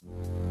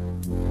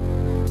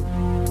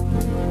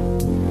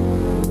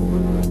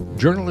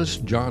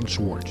Journalist John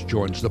Schwartz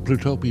joins the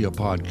Plutopia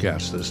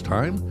podcast this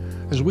time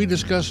as we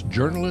discuss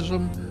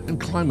journalism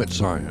and climate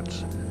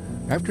science.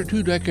 After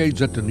 2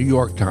 decades at the New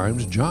York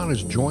Times, John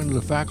has joined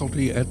the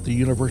faculty at the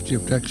University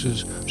of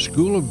Texas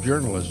School of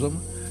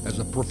Journalism as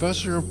a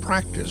professor of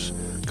practice,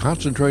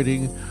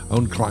 concentrating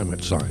on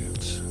climate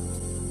science.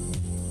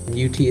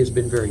 UT has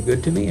been very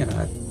good to me, and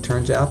it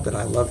turns out that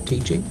I love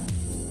teaching,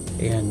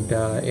 and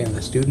the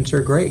students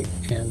are great.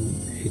 And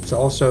it's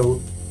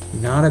also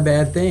not a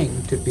bad thing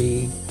to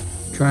be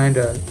trying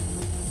to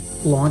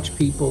launch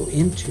people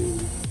into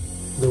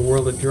the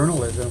world of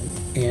journalism,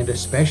 and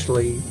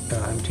especially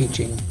I'm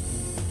teaching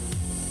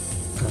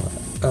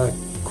a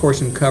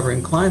course in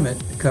covering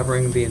climate,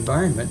 covering the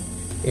environment,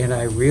 and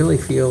I really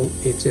feel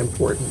it's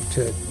important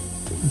to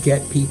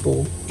get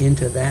people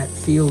into that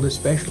field,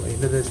 especially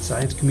into the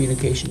science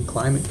communication,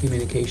 climate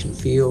communication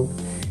field,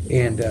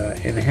 and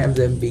have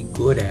them be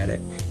good at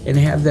it, and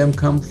have them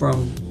come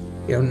from,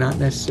 not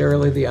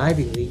necessarily the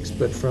Ivy Leagues,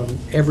 but from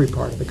every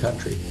part of the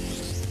country.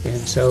 And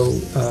so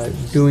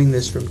doing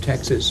this from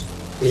Texas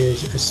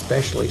is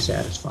especially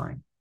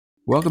satisfying.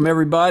 Welcome,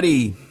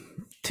 everybody,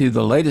 to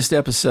the latest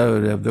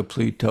episode of the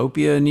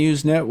Plutopia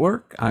News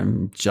Network.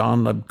 I'm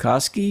John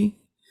Lebkowski,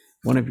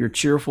 one of your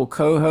cheerful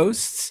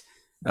co-hosts.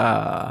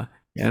 And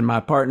my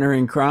partner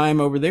in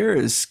crime over there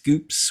is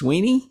Scoop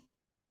Sweeney.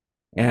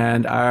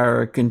 And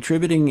our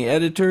contributing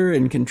editor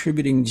and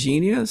contributing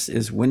genius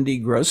is Wendy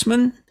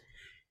Grossman.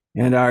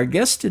 And our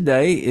guest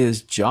today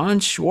is John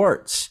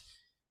Schwartz,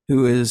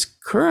 who is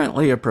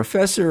currently a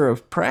professor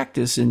of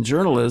practice in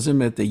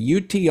journalism at the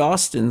UT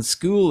Austin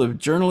School of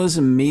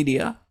Journalism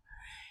Media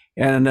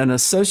and an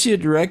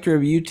associate director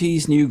of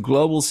UT's new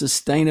Global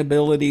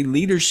Sustainability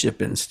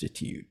Leadership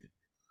Institute.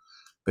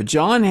 But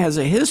John has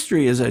a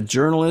history as a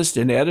journalist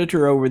and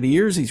editor over the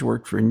years. He's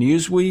worked for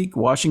Newsweek,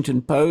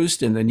 Washington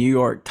Post, and the New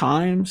York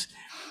Times.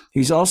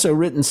 He's also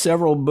written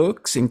several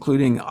books,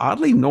 including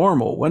Oddly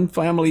Normal, One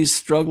Family's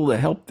Struggle to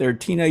Help Their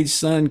Teenage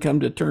Son Come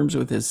to Terms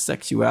with His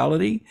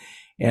Sexuality,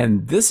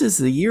 and This is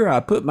the Year I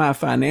Put My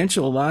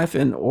Financial Life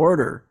in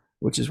Order,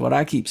 which is what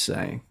I keep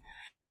saying.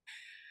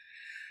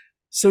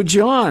 So,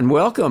 John,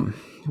 welcome.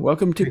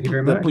 Welcome to the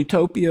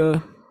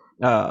Plutopia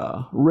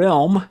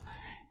realm.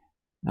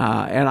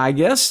 And I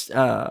guess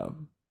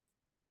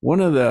one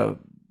of the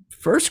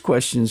first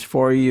questions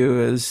for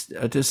you is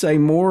to say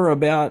more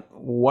about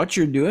what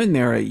you're doing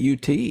there at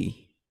UT.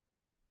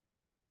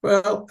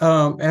 Well,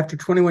 after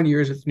 21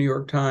 years at the New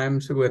York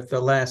Times, with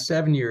the last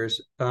 7 years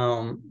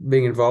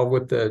being involved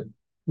with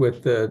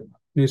the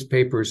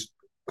newspaper's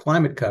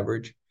climate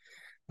coverage,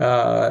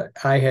 I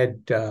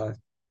had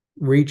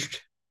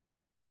reached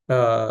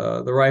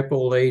the ripe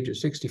old age of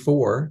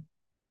 64.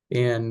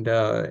 And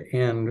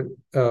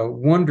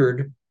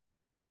wondered,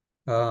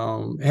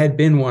 had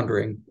been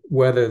wondering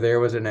whether there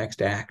was a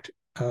next act.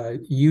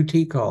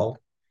 UT called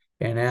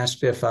and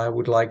asked if I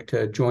would like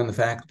to join the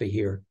faculty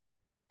here,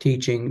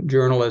 teaching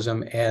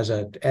journalism as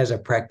a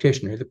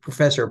practitioner. The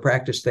professor of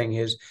practice thing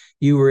is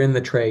you were in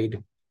the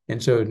trade,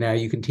 and so now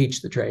you can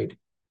teach the trade,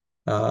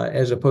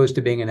 as opposed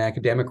to being an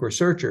academic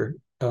researcher.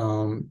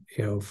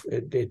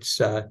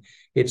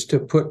 It's to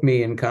put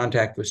me in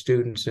contact with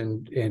students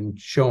and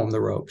show them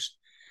the ropes.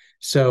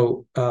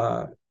 So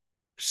I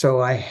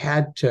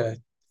had to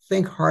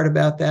think hard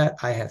about that.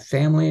 I have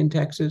family in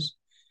Texas.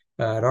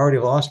 I'd already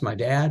lost my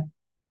dad.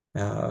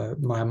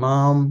 My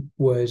mom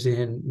was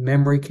in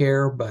memory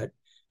care, but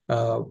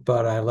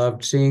I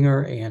loved seeing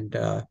her and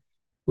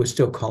was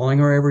still calling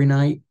her every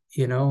night,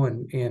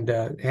 and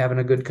having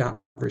a good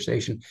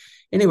conversation.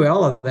 Anyway,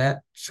 all of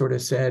that sort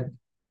of said,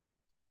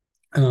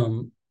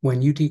 when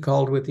UT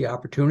called with the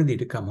opportunity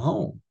to come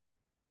home,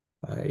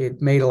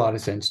 it made a lot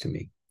of sense to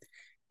me.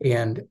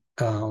 And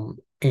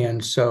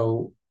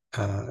so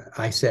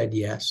I said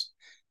yes.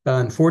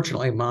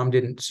 Unfortunately, Mom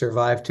didn't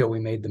survive till we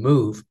made the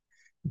move,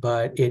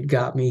 but it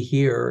got me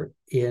here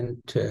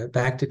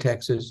back to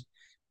Texas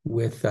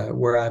with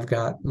where I've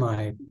got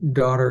my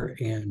daughter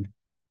and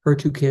her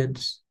 2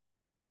 kids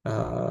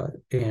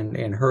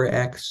and her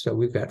ex. So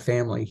we've got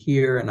family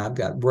here, and I've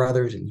got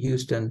brothers in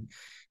Houston.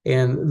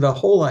 And the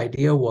whole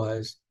idea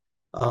was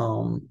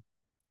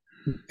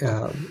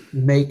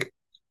make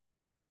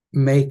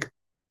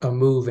a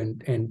move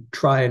and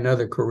try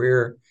another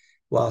career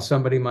while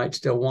somebody might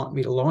still want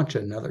me to launch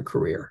another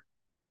career.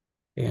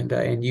 And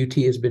UT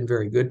has been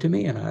very good to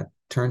me, and it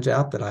turns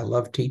out that I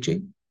love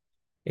teaching,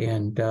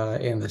 and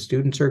the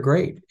students are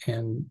great.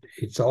 And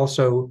it's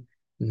also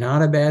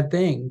not a bad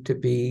thing to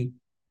be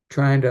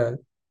trying to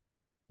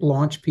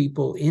launch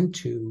people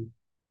into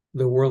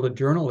the world of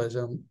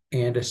journalism,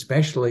 and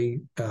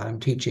especially I'm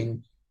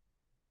teaching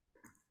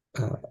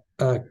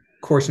a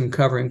course in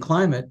covering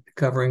climate,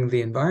 covering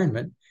the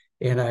environment.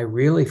 And I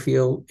really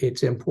feel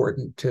it's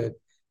important to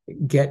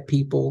get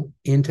people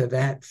into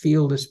that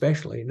field,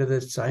 especially into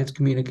the science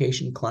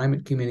communication,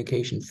 climate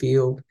communication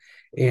field,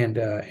 and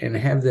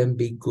have them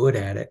be good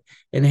at it,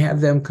 and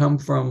have them come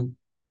from,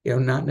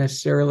 not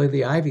necessarily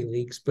the Ivy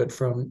Leagues, but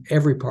from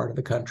every part of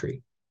the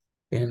country.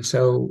 And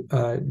so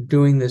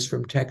doing this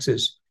from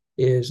Texas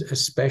is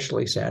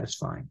especially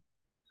satisfying.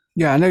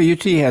 Yeah, I know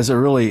UT has a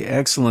really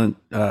excellent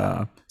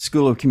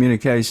School of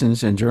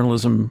Communications and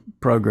Journalism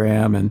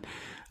program, and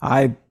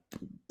I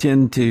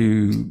tend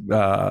to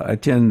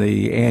attend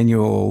the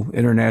annual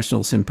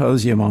International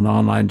Symposium on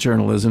Online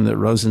Journalism that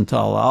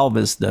Rosenthal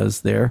Alves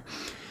does there.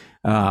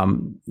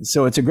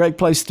 So it's a great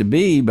place to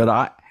be, but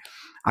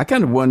I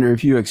kind of wonder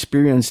if you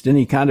experienced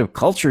any kind of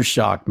culture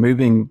shock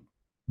moving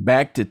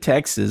back to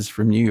Texas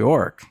from New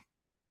York.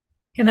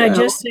 Can I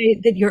just say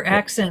that your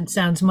accent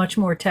sounds much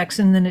more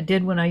Texan than it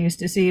did when I used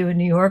to see you in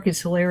New York? It's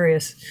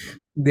hilarious.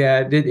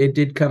 Yeah, it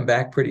did come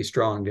back pretty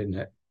strong, didn't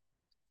it?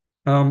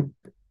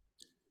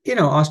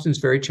 Austin's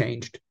very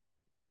changed.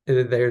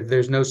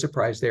 There's no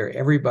surprise there.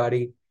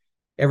 Everybody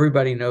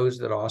knows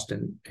that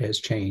Austin has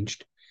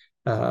changed.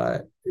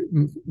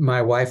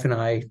 My wife and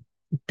I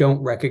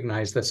don't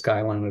recognize the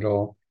skyline at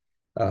all.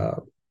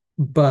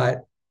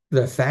 But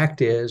the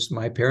fact is,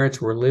 my parents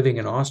were living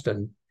in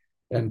Austin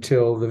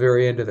until the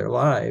very end of their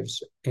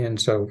lives.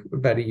 And so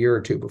about a year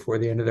or two before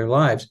the end of their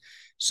lives.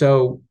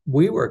 So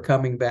we were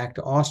coming back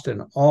to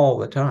Austin all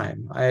the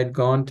time. I had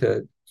gone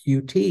to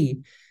UT,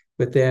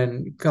 but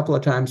then a couple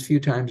of times, few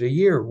times a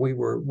year, we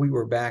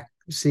were back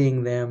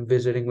seeing them,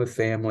 visiting with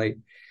family.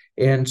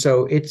 And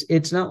so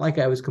it's not like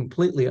I was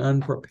completely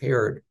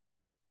unprepared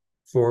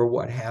for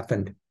what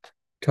happened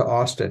to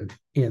Austin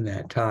in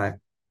that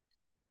time.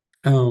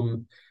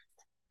 And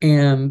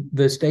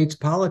the state's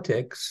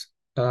politics,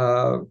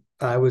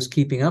 I was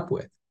keeping up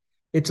with.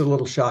 It's a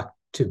little shock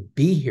to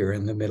be here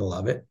in the middle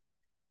of it,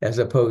 as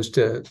opposed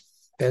to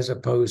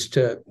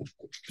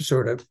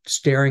sort of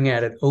staring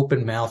at it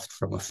open-mouthed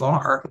from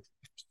afar.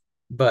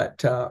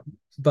 But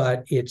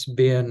it's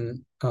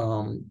been,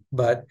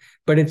 but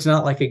it's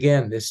not like,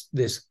 again,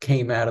 this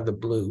came out of the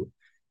blue.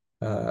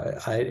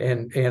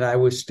 I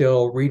was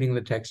still reading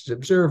the Texas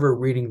Observer,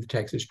 reading the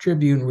Texas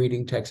Tribune,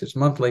 reading Texas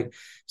Monthly.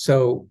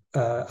 So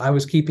I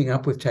was keeping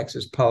up with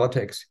Texas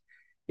politics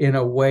in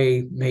a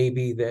way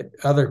maybe that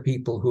other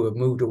people who have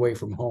moved away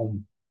from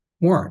home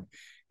weren't.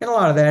 And a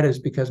lot of that is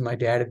because my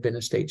dad had been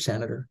a state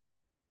senator,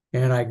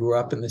 and I grew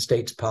up in the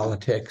state's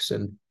politics.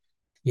 And,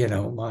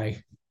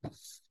 I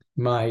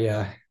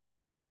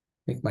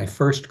think my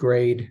first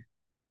grade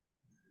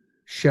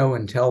show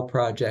and tell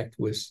project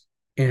was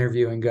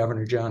interviewing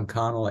Governor John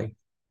Connolly.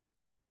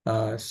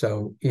 This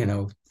that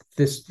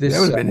would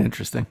have been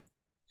interesting.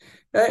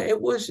 It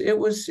was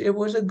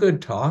a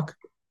good talk.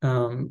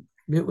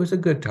 It was a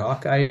good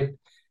talk.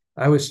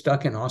 I was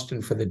stuck in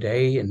Austin for the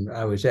day, and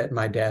I was at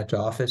my dad's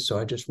office, so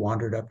I just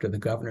wandered up to the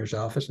governor's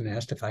office and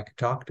asked if I could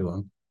talk to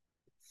him.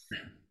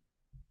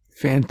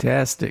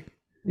 Fantastic.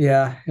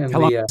 Yeah. And how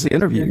long was the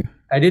interview?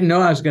 I didn't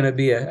know I was going to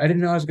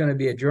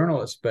be a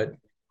journalist, but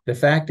the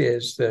fact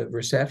is, the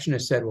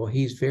receptionist said, "Well,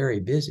 he's very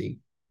busy,"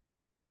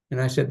 and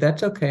I said,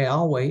 "That's okay,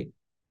 I'll wait,"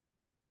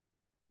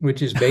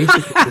 which is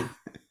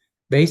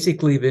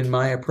basically been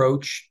my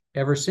approach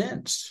ever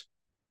since.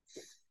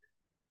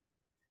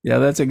 Yeah,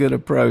 that's a good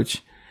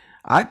approach.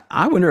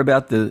 I wonder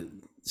about the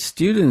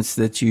students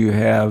that you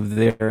have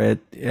there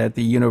at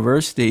the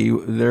university.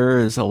 There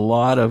is a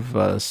lot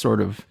of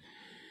sort of,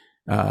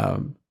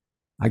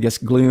 I guess,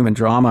 gloom and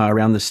drama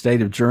around the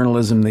state of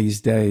journalism these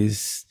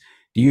days.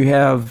 Do you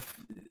have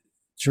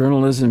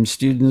journalism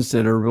students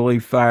that are really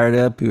fired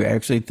up, who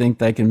actually think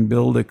they can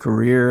build a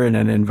career in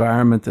an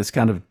environment that's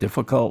kind of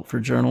difficult for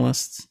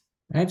journalists?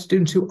 I have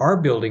students who are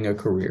building a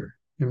career.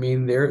 I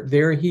mean,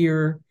 they're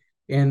here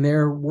and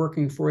they're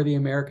working for the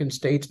American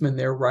Statesman.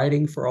 They're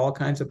writing for all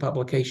kinds of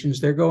publications.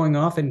 They're going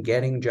off and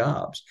getting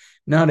jobs.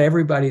 Not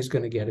everybody's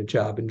going to get a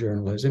job in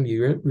journalism.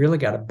 You really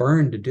got to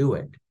burn to do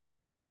it.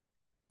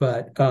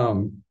 But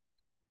I'm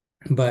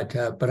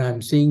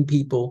seeing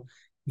people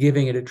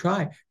giving it a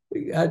try.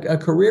 A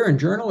career in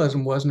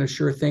journalism wasn't a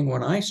sure thing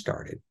when I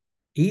started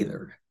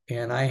either.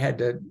 And I had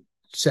to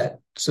set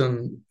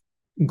some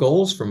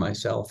goals for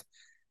myself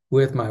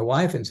with my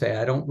wife and say,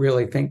 I don't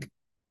really think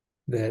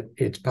that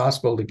it's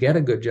possible to get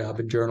a good job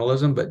in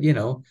journalism, but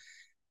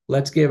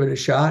let's give it a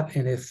shot.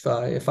 And if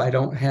I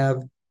don't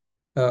have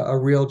a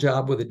real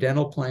job with a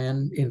dental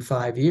plan in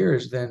 5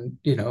 years, then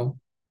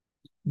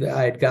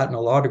I had gotten a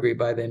law degree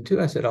by then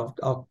too. I said,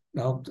 I'll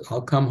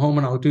come home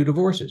and I'll do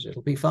divorces.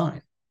 It'll be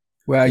fine.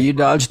 Well, you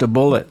dodged a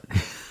bullet.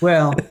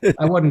 Well,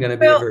 I wasn't going to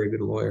be a very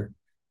good lawyer.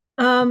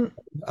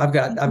 I've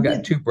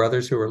got two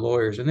brothers who are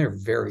lawyers, and they're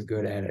very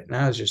good at it. And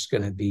I was just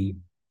going to be,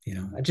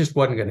 I just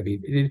wasn't going to be.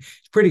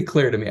 It's pretty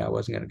clear to me I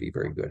wasn't going to be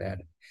very good at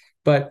it.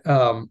 But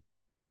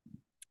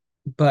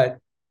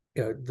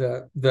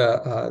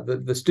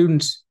the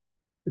students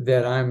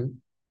that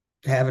I'm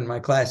having my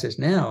classes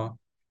now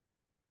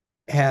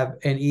have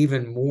an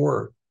even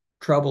more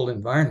troubled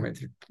environment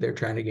they're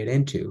trying to get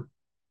into.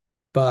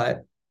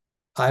 But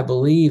I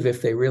believe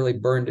if they really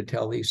burn to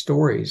tell these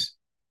stories,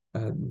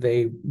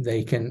 they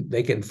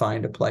can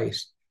find a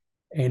place.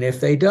 And if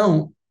they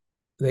don't,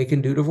 they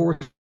can do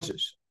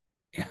divorces.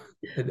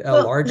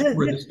 A large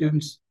number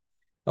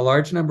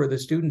of the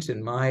students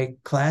in my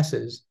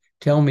classes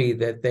tell me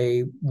that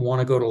they want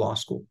to go to law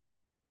school,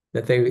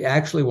 that they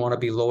actually want to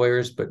be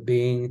lawyers, but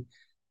being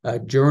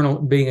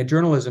being a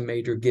journalism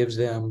major gives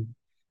them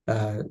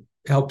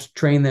helps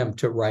train them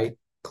to write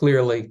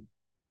clearly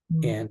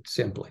and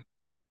simply.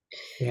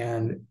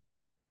 And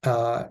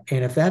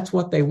if that's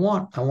what they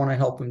want, I want to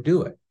help them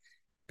do it,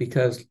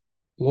 because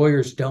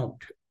lawyers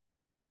don't.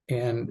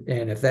 And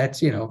if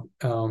that's,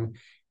 and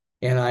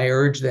I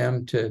urge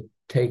them to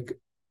take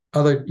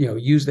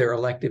use their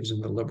electives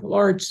in the liberal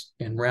arts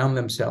and round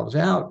themselves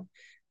out.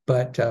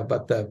 But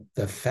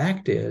the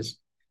fact is,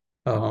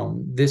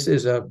 this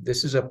is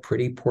a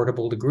pretty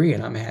portable degree,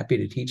 and I'm happy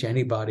to teach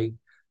anybody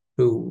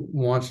who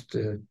wants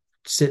to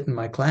sit in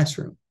my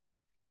classroom.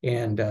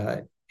 And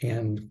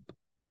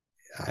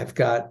I've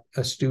got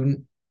a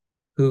student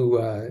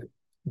who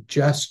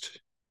just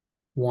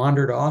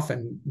wandered off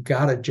and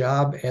got a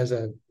job as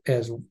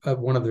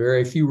one of the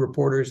very few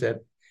reporters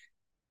at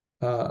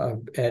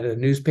a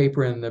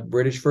newspaper in the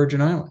British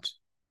Virgin Islands.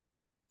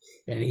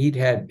 And he'd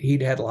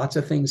had lots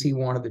of things he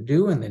wanted to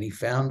do, and then he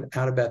found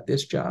out about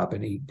this job,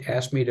 and he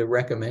asked me to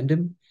recommend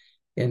him,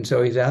 and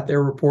so he's out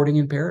there reporting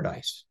in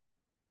paradise.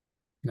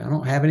 And I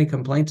don't have any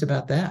complaints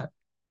about that.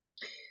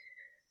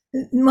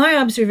 My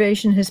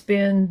observation has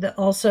been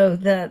also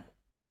that,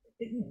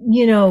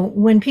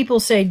 when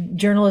people say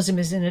journalism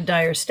is in a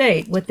dire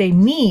state, what they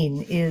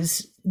mean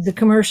is the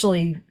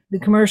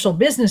commercial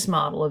business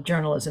model of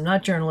journalism,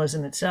 not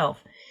journalism itself.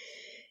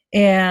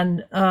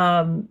 And,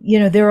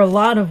 there are a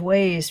lot of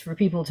ways for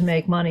people to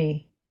make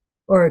money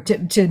or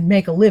to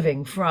make a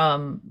living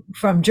from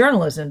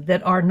journalism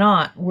that are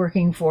not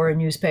working for a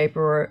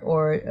newspaper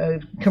or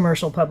a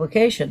commercial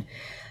publication.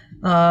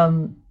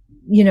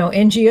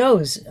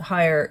 NGOs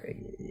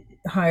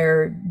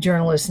hire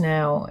journalists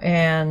now,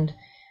 and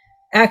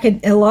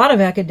a lot of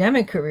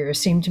academic careers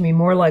seem to me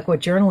more like what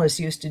journalists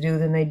used to do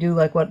than they do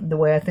like the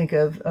way I think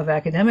of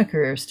academic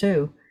careers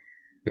too.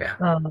 Yeah.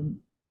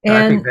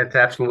 I think that's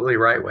absolutely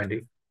right,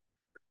 Wendy.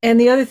 And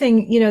the other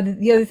thing,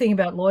 the other thing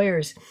about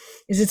lawyers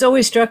is it's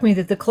always struck me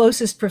that the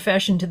closest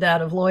profession to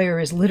that of lawyer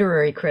is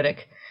literary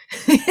critic.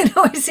 It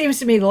always seems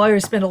to me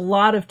lawyers spend a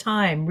lot of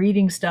time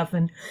reading stuff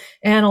and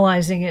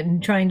analyzing it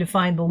and trying to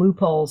find the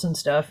loopholes and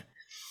stuff.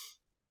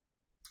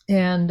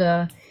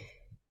 And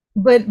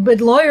but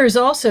lawyers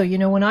also,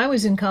 when I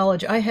was in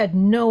college, I had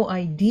no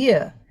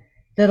idea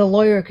that a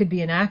lawyer could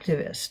be an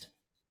activist,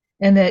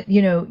 and that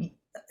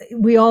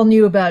we all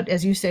knew about,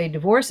 as you say,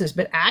 divorces,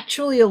 but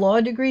actually a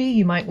law degree,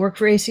 you might work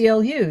for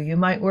ACLU, you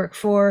might work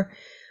for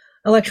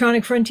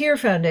Electronic Frontier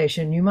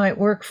Foundation, you might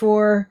work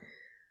for,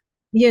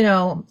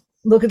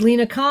 look at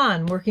Lena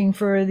Khan working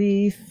for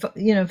the,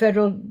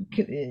 Federal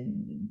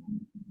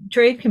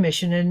Trade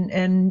Commission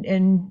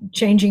and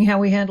changing how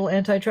we handle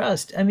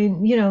antitrust. I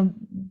mean,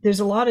 there's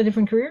a lot of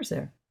different careers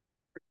there.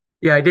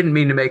 Yeah, I didn't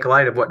mean to make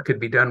light of what could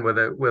be done with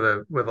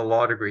a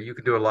law degree. You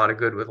can do a lot of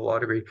good with a law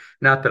degree.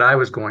 Not that I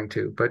was going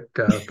to,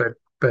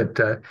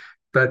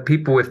 but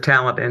people with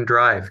talent and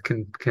drive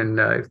can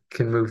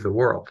move the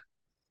world.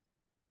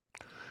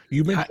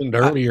 You mentioned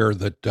earlier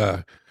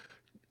that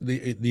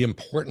the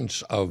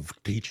importance of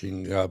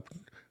teaching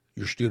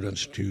your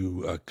students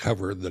to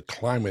cover the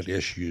climate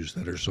issues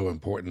that are so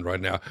important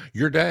right now.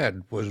 Your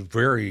dad was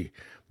very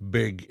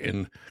big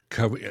in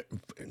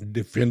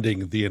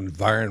defending the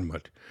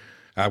environment.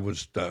 I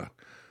was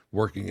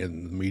working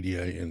in the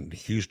media in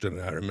Houston,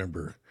 and I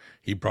remember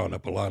he brought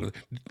up a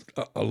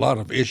lot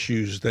of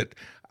issues that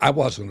I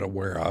wasn't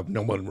aware of.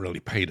 No one really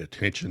paid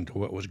attention to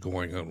what was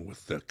going on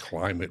with the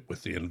climate,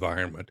 with the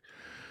environment.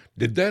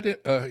 Did that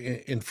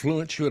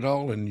influence you at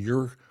all in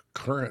your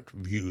current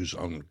views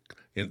on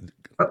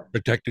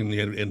protecting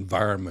the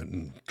environment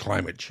and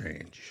climate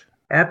change?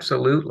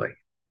 Absolutely.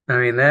 I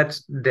mean, that's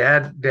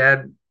Dad,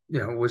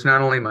 was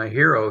not only my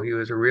hero, he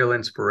was a real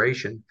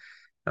inspiration.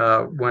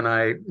 When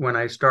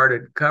I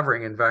started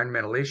covering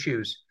environmental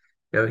issues,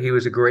 he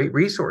was a great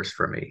resource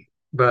for me.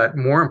 But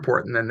more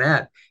important than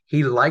that,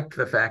 he liked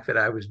the fact that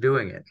I was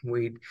doing it.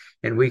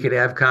 We could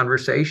have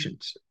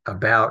conversations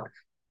about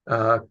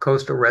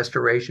coastal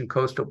restoration,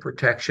 coastal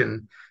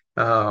protection.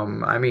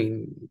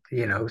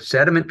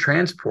 Sediment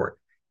transport.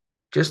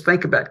 Just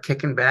think about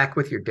kicking back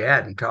with your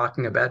dad and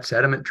talking about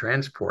sediment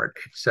transport.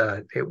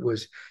 It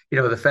was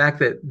the fact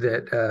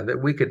that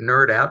we could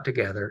nerd out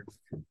together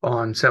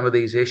on some of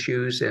these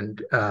issues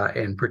and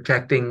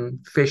protecting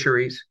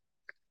fisheries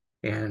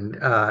and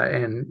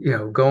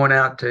going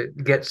out to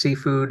get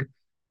seafood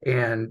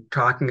and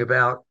talking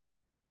about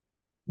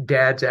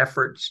Dad's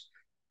efforts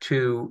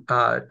to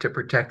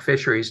protect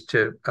fisheries,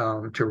 to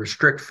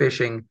restrict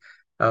fishing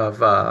of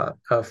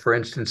for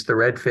instance the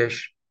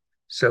redfish,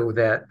 so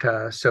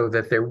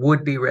that there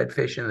would be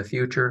redfish in the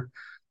future.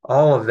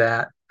 All of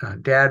that, a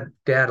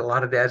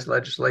lot of Dad's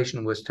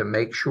legislation was to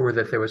make sure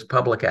that there was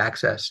public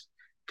access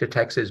to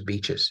Texas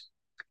beaches,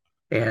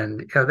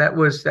 and that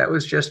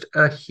was just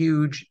a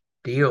huge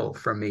deal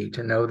for me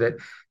to know that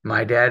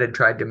my dad had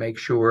tried to make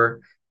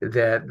sure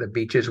that the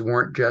beaches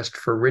weren't just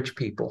for rich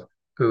people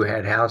who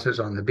had houses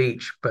on the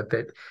beach, but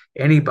that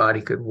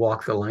anybody could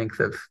walk the length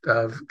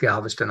of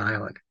Galveston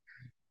Island.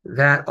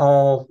 That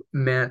all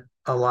meant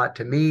a lot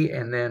to me.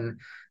 And then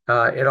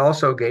it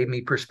also gave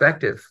me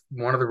perspective.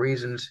 One of the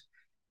reasons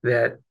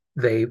that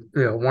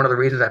one of the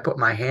reasons I put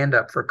my hand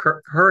up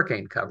for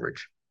hurricane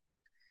coverage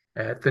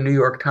at the New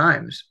York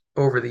Times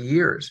over the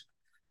years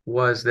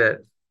was that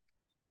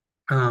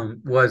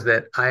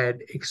I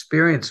had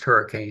experienced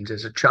hurricanes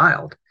as a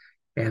child,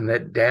 and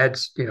that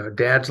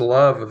dad's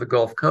love of the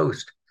Gulf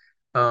Coast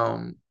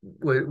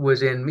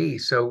was in me.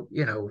 So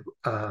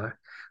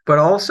but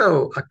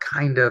also a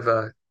kind of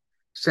a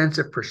sense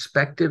of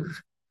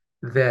perspective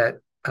that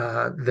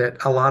that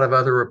a lot of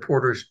other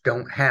reporters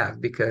don't have,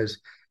 because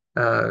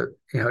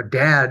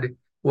Dad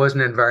was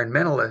an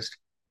environmentalist,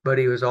 but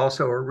he was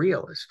also a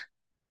realist.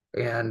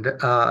 And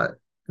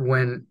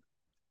when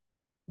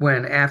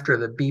after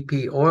the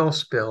BP oil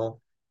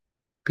spill,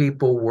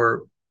 people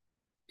were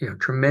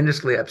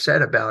tremendously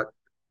upset about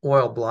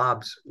oil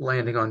blobs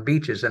landing on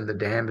beaches and the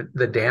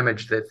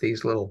damage that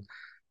these little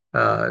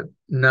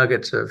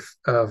nuggets of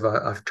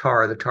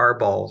tar, the tar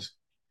balls,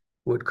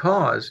 would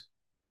cause.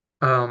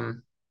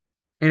 And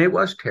it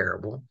was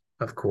terrible,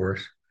 of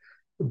course,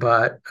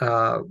 but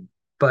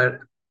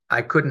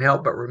I couldn't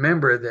help but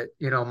remember that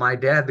my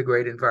dad, the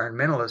great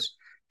environmentalist,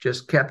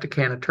 just kept a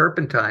can of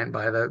turpentine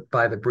by the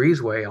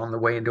breezeway on the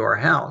way into our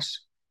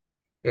house,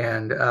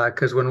 and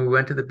because when we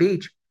went to the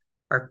beach,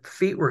 our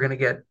feet were going to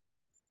get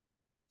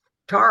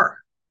tar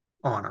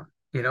on them,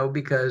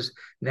 because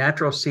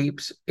natural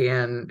seeps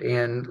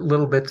and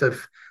little bits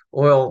of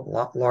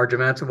oil, large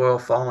amounts of oil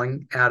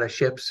falling out of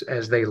ships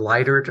as they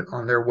lightered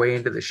on their way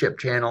into the ship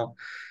channel.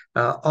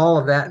 All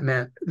of that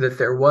meant that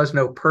there was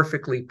no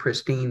perfectly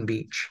pristine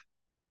beach,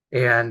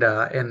 and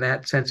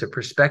that sense of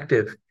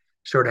perspective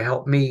sort of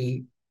helped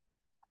me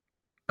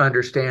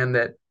understand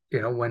that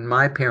when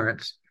my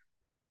parents,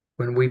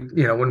 when we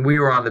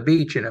were on the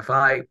beach, and if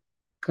I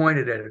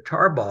pointed at a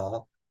tar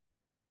ball,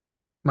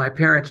 my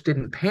parents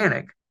didn't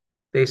panic.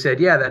 They said,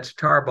 "Yeah, that's a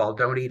tar ball.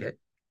 Don't eat it."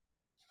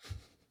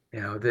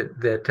 And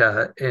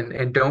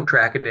don't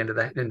track it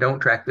into and don't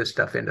track this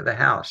stuff into the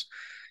house.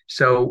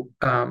 So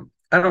I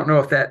don't know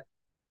if that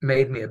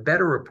made me a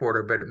better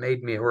reporter, but it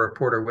made me a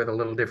reporter with a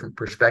little different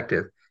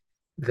perspective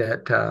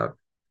that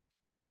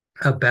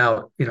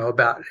about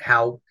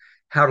how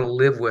to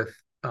live with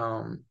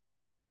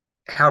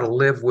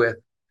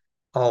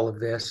all of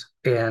this,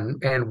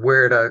 and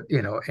where to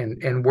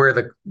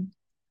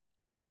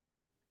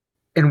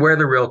and where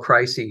the real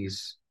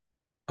crises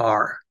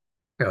are.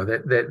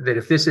 That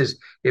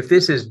if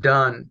this is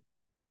done,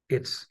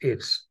 it's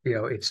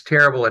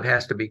terrible. It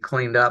has to be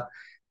cleaned up,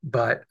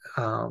 but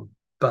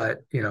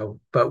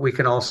we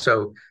can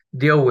also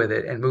deal with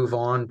it and move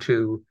on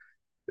to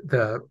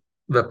the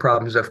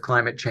problems of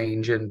climate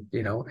change and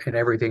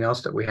everything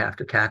else that we have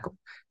to tackle.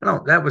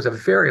 That was a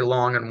very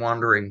long and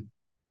wandering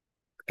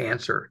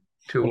answer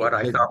to what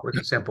I thought was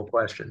a simple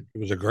question. It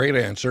was a great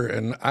answer.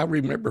 And I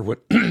remember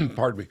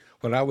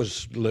when I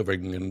was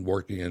living and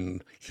working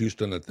in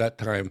Houston at that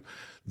time,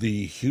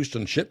 the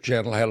Houston Ship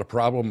Channel had a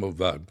problem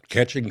of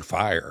catching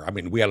fire. I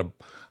mean, we had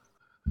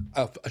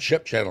a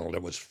ship channel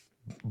that was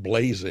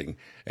blazing.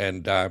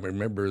 And I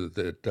remember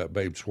that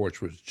Babe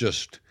Schwartz was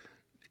just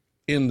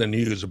in the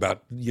news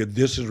about,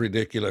 this is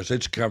ridiculous.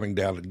 It's coming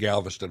down at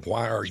Galveston.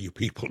 Why are you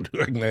people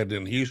doing that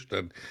in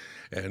Houston?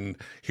 And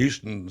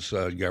Houston's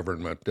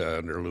government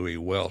under Louis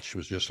Welch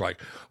was just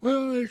like,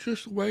 well, it's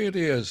just the way it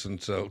is.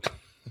 And so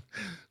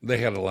they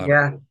had a lot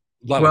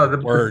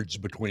of words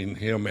between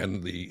him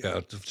and the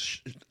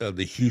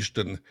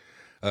Houston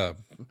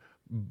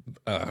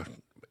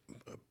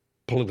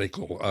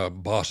political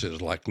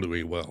bosses like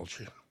Louis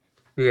Welch.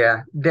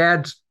 Yeah,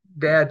 Dad's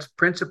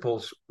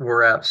principles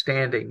were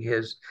outstanding.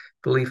 His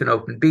belief in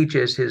open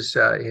beaches, his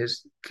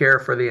care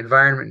for the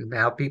environment and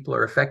how people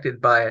are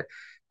affected by it,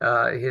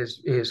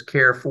 his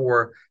care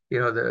for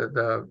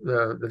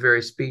the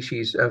various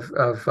species of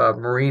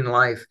marine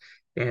life,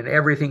 and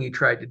everything he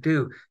tried to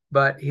do.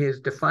 But his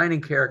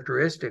defining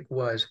characteristic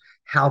was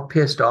how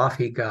pissed off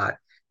he got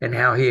and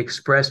how he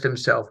expressed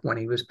himself when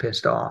he was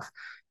pissed off.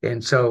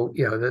 And so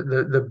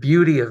the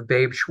beauty of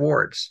Babe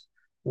Schwartz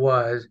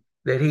was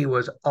that he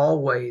was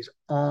always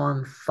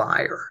on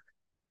fire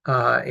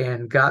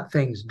and got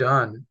things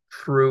done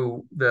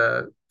through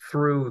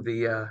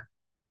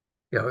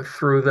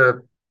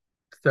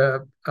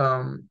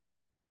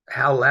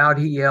how loud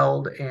he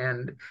yelled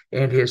and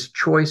his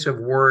choice of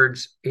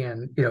words,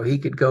 and he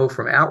could go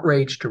from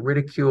outrage to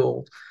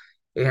ridicule,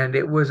 and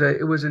it was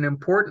an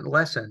important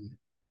lesson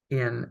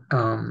in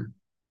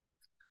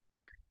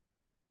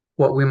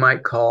what we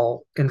might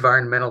call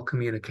environmental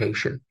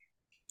communication.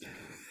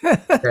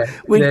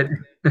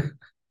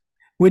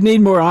 We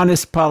need more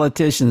honest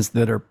politicians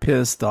that are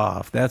pissed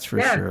off. That's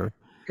for sure.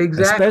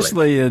 Exactly.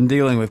 Especially in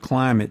dealing with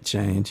climate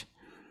change.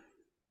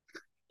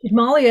 Did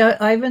Molly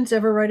Ivins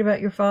ever write about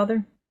your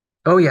father?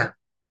 Oh yeah.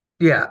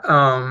 I'd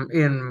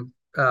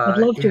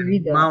love to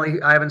read that. Molly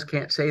Ivins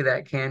can't say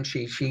that, can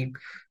she?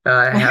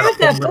 I have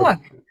that book.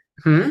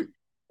 I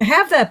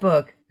have that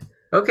book.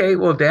 Okay,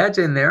 well, Dad's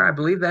in there. I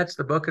believe that's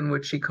the book in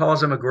which she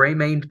calls him a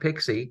gray-maned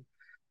pixie,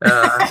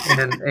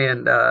 and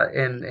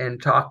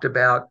talked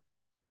about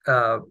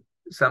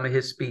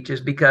his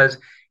speeches, because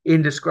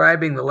in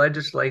describing the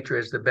legislature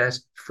as the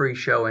best free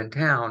show in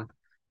town,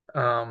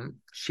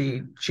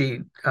 she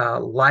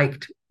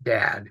liked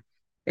Dad,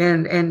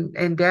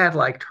 and Dad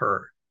liked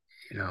her,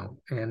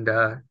 and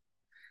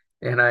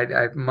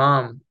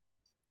Mom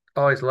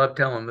always loved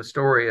telling the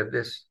story of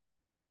this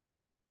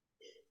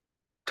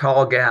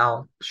tall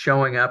gal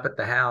showing up at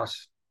the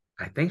house.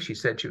 I think she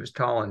said she was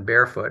tall and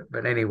barefoot,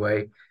 but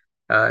anyway,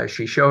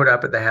 she showed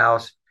up at the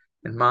house,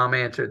 and Mom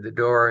answered the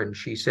door, and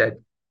she said,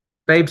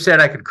 "Babe said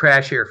I could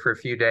crash here for a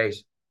few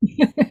days."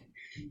 It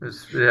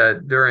was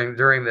during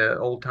the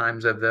old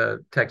times of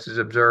the Texas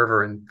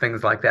Observer and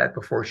things like that,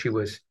 before she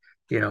was,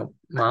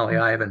 Molly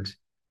Ivins.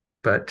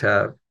 But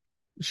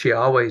she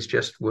always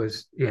just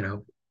was,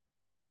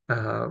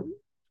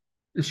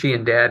 she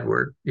and Dad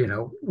were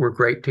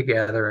great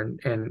together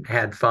and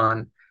had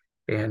fun,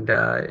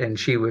 and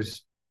she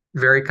was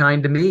very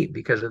kind to me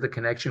because of the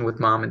connection with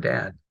Mom and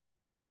Dad.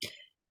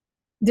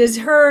 Does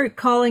her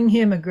calling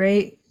him a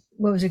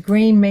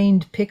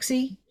gray-maned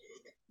pixie?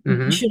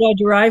 Mm-hmm. Should I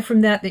derive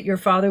from that your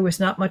father was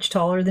not much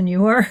taller than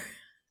you are?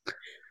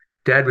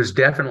 Dad was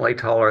definitely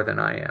taller than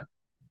I am,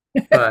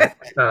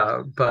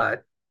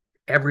 but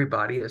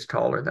everybody is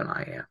taller than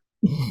I am.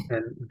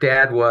 And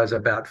Dad was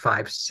about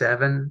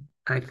 5'7",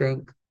 I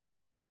think.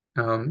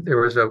 There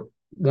was a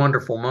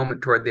wonderful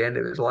moment toward the end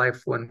of his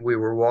life when we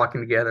were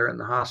walking together in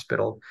the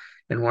hospital,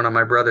 and one of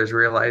my brothers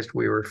realized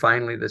we were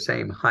finally the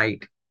same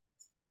height,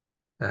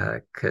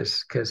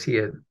 because he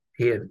had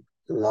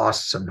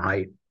lost some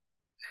height.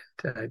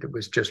 It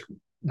was just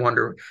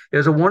wonderful. It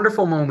was a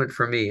wonderful moment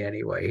for me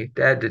anyway.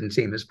 Dad didn't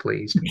seem as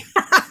pleased.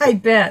 I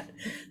bet.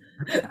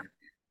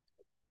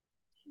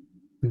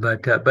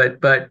 But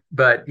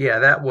yeah,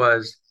 that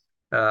was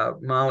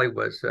Molly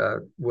was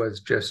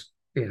just,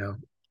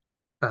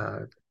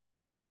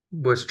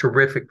 was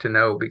terrific to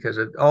know, because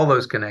of all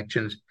those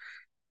connections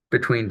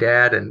between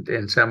Dad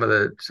and some of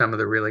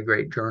the really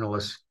great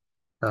journalists.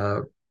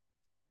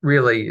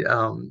 Really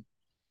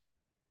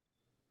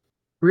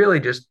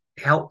just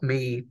helped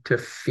me to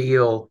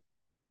feel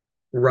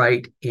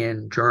right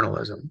in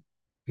journalism.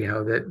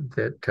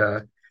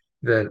 That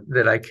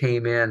I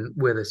came in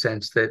with a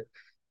sense that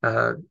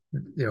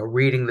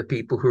reading the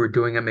people who are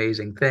doing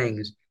amazing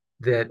things,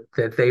 that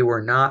they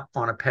were not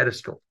on a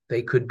pedestal.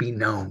 They could be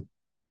known.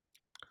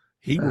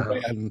 He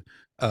ran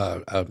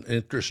an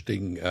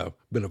interesting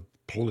bit of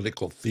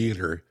political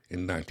theater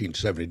in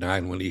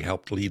 1979 when he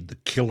helped lead the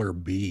Killer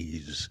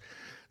Bees.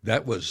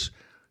 That was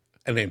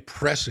an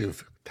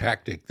impressive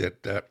tactic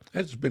that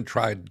has been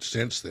tried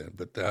since then.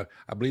 But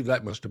I believe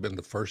that must have been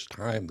the first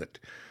time that,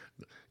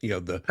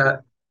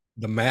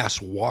 the mass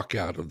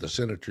walkout of the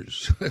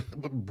senators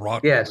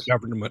brought the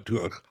government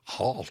to a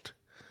halt.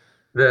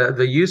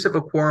 The use of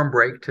a quorum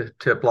break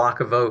to block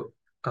a vote,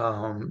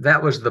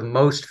 that was the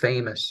most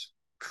famous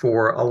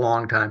for a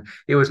long time.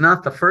 It was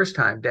not the first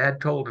time. Dad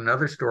told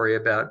another story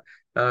about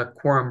a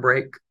quorum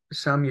break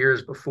some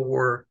years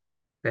before,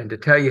 and to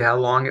tell you how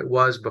long it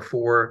was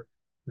before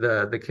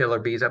the Killer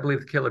Bees, I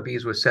believe the Killer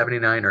Bees was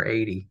 79 or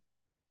 80.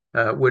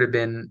 Would have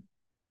been,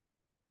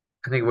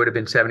 I think it would have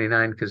been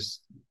 79, because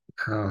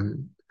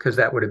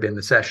that would have been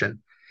the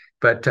session.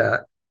 But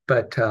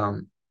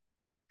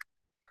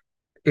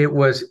it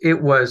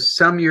was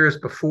some years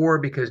before,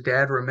 because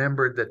Dad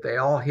remembered that they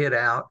all hid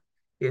out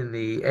in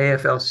the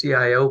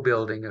AFL-CIO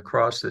building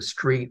across the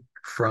street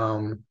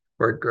from,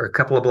 or a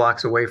couple of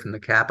blocks away from the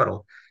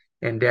Capitol.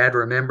 And Dad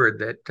remembered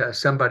that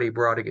somebody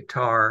brought a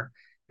guitar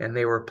and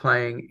they were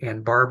playing,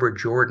 and Barbara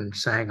Jordan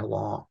sang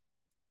along.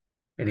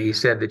 And he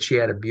said that she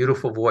had a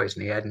beautiful voice,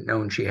 and he hadn't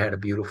known she had a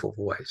beautiful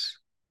voice.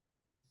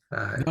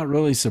 Not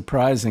really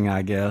surprising,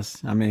 I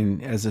guess. I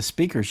mean, as a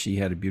speaker, she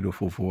had a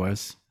beautiful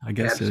voice. I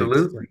guess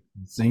absolutely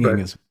singing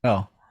as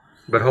well.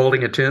 But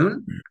holding a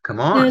tune, come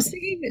on.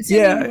 Singing,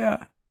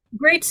 yeah.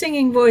 Great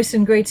singing voice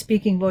and great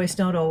speaking voice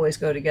don't always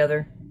go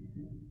together,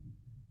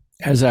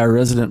 as our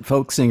resident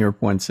folk singer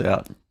points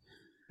out.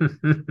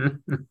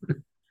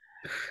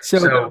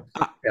 So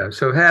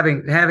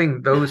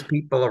having those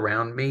people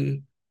around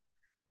me,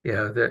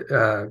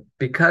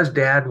 because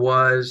Dad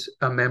was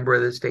a member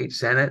of the state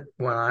Senate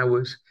when I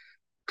was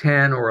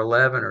 10 or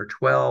 11 or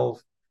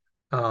 12,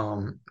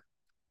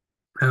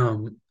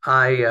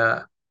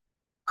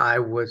 I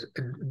was,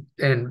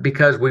 and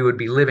because we would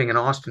be living in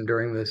Austin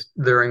during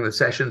the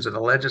sessions of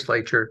the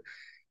legislature,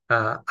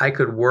 I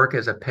could work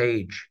as a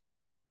page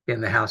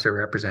in the House of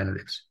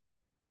Representatives.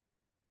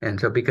 And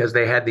so, because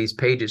they had these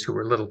pages who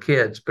were little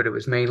kids, but it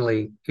was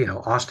mainly,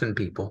 Austin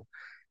people.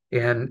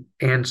 And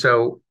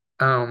so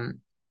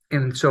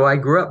I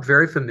grew up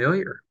very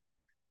familiar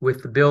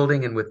with the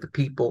building and with the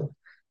people.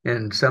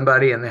 And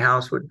somebody in the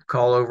house would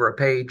call over a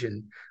page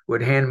and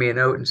would hand me a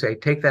note and say,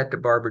 "Take that to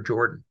Barbara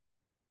Jordan."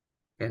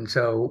 And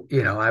so,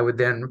 I would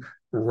then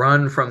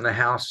run from the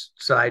House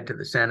side to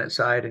the Senate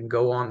side and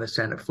go on the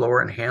Senate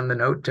floor and hand the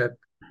note to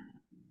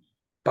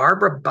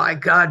Barbara, by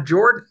God,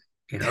 Jordan,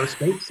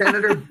 State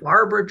Senator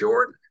Barbara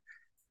Jordan.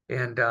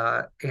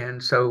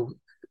 And so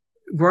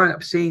growing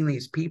up seeing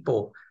these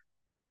people,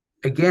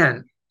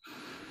 again,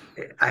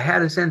 I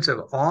had a sense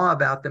of awe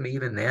about them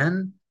even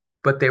then,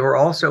 but they were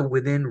also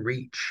within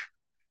reach.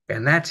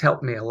 And that's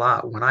helped me a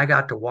lot. When I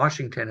got to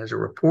Washington as a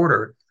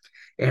reporter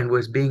and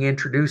was being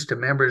introduced to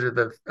members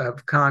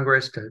of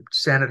Congress, to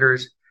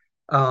senators,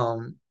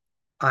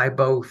 I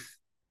both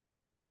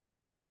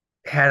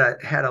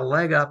had a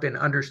leg up in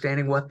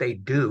understanding what they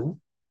do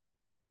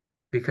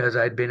because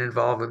I'd been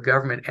involved with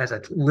government as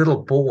a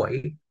little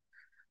boy,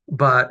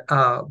 but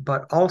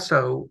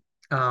also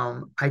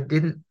I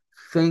didn't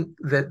think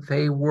that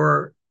they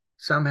were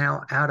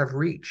somehow out of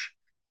reach.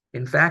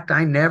 In fact,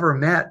 I never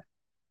met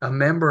a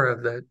member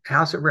of the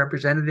House of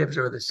Representatives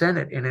or the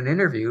Senate in an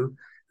interview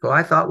who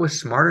I thought was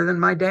smarter than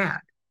my dad.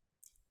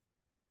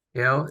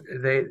 You know,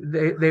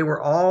 they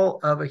were all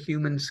of a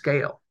human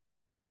scale.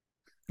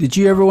 Did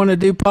you ever want to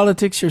do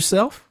politics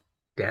yourself?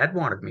 Dad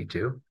wanted me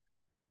to.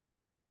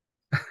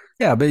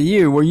 Yeah, but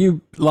were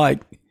you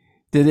like,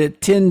 did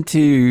it tend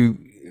to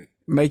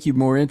make you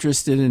more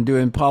interested in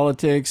doing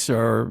politics,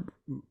 or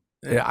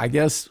I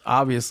guess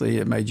obviously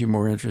it made you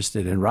more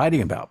interested in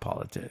writing about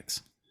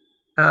politics?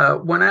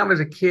 When I was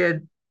a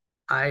kid,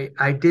 I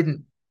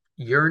didn't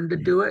yearn to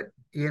do it.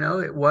 You know,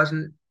 it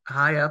wasn't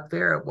high up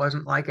there. It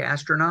wasn't like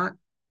astronaut.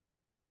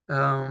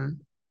 You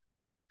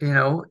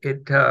know,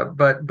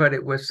 but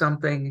it was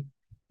something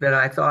that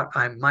I thought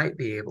I might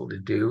be able to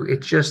do.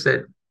 It's just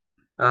that,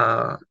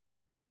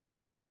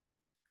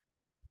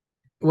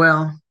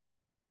 well,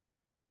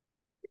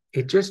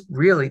 it just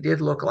really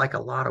did look like a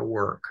lot of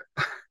work.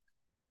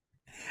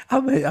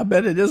 I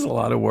bet it is a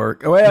lot of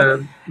work.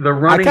 Well, the I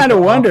running kind of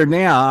wonder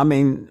now. I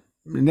mean,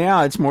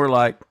 now it's more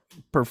like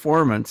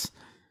performance.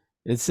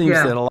 It seems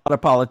Yeah. that a lot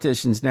of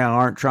politicians now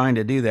aren't trying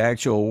to do the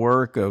actual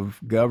work of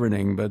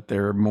governing, but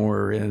they're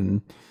more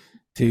into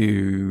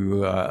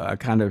a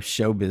kind of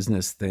show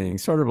business thing,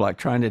 sort of like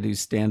trying to do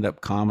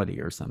stand-up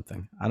comedy or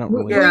something. I don't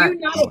really Yeah.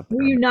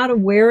 Were you not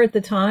aware at the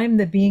time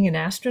that being an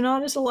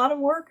astronaut is a lot of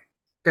work?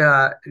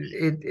 Yeah,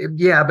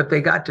 but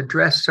they got to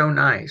dress so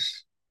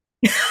nice.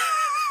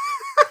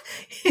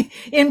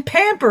 In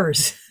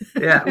Pampers.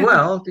 Yeah,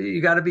 well,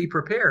 you got to be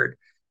prepared.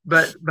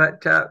 But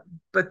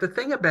the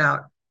thing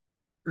about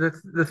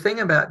the thing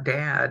about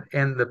Dad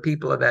and the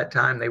people of that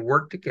time, they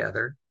worked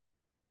together.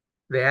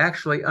 They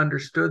actually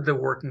understood the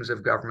workings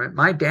of government.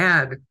 My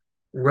dad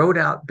wrote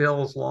out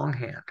bills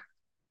longhand,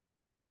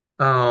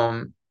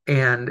 and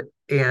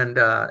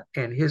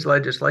his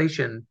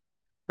legislation.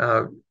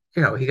 You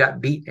know, he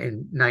got beat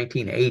in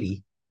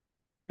 1980,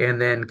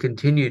 and then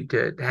continued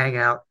to hang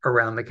out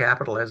around the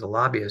Capitol as a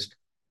lobbyist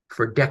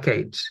for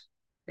decades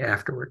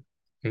afterward.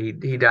 He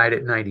died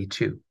at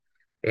 92,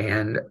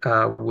 and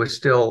was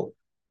still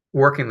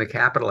working the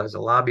Capitol as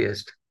a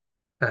lobbyist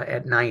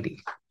at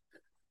 90.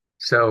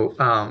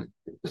 So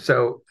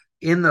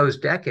in those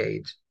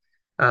decades,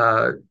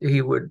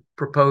 he would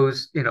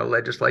propose, you know,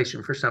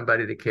 legislation for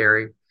somebody to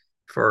carry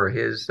for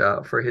his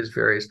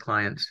various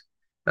clients,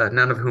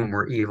 none of whom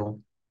were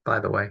evil, by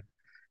the way,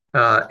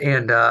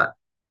 and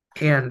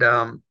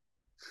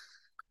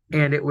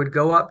it would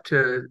go up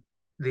to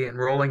the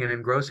enrolling and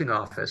engrossing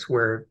office,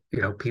 where,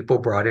 you know, people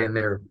brought in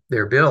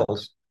their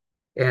bills,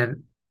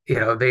 and, you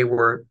know, they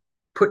were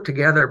put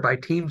together by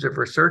teams of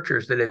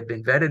researchers that had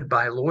been vetted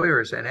by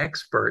lawyers and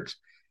experts,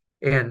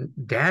 and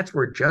Dad's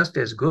were just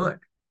as good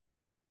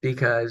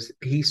because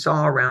he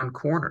saw around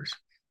corners.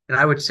 And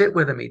I would sit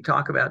with him. He'd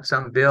talk about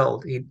some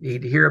bill.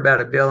 He'd hear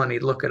about a bill and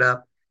he'd look it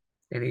up,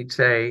 and he'd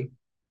say,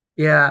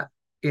 "Yeah,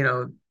 you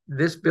know,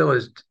 this bill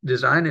is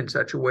designed in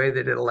such a way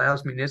that it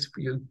allows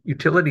municipal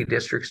utility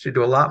districts to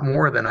do a lot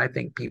more than I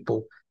think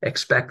people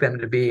expect them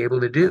to be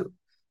able to do,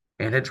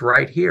 and it's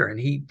right here." And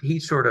he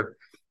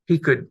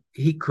could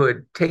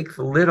take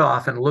the lid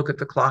off and look at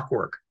the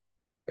clockwork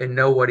and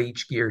know what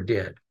each gear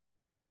did,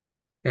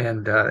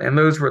 and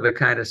those were the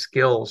kind of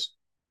skills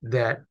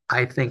that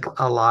I think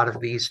a lot of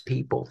these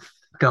people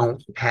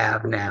don't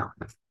have now.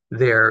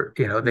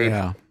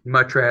 They'd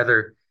much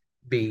rather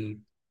be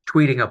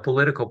tweeting a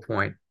political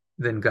point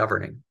than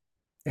governing.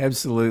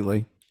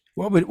 Absolutely.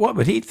 What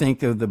would he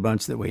think of the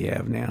bunch that we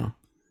have now?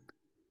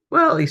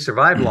 Well, he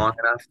survived long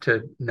enough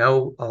to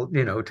know,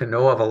 to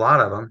know of a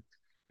lot of them,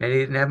 and he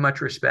didn't have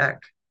much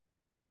respect.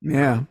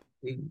 Yeah.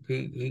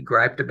 He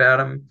griped about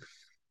them,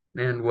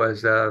 and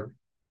was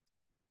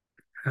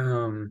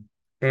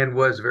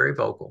very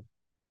vocal.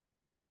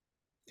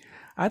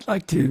 I'd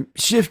like to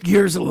shift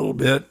gears a little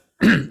bit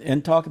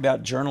and talk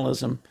about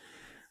journalism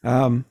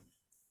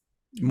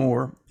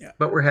more.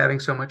 But we're having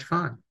so much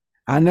fun.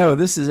 I know,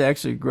 this is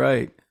actually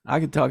great. I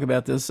could talk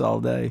about this all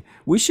day.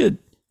 We should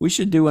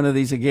do one of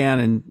these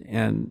again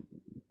and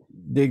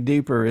dig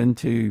deeper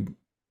into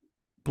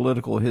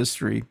political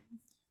history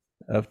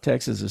of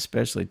Texas,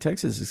 especially.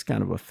 Texas is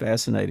kind of a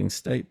fascinating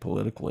state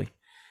politically.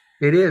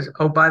 It is.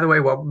 Oh, by the way,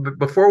 well,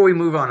 before we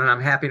move on, and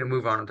I'm happy to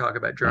move on and talk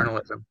about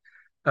journalism,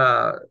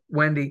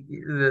 Wendy,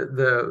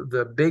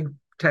 the big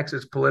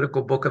Texas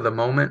political book of the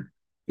moment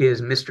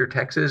is Mr.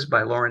 Texas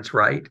by Lawrence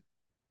Wright.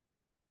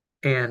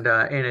 And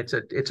it's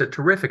a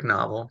terrific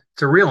novel.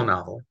 It's a real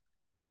novel.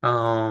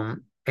 And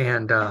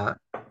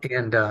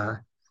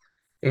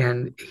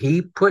and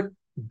he put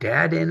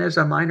Dad in as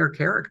a minor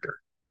character.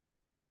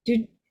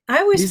 Dude, I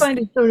always find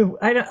it sort of.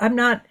 I'm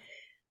not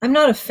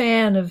a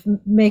fan of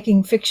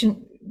making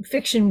fiction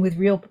with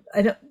real.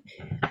 I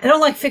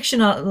don't like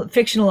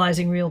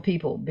fictionalizing real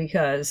people,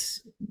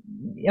 because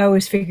I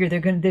always figure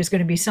there's going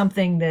to be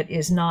something that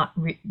is not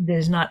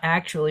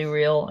actually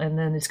real, and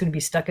then it's going to be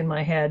stuck in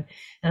my head.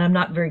 And I'm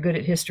not very good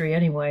at history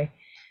anyway.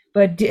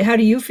 But how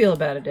do you feel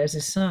about it as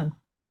his son?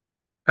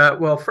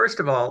 Well, first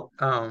of all,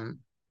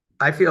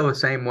 I feel the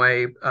same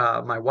way.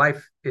 My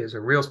wife is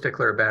a real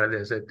stickler about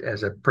it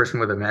as a person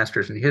with a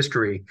master's in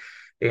history,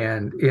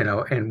 and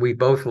we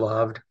both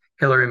loved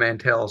Hilary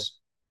Mantel's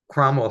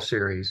Cromwell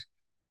series,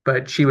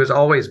 but she was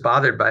always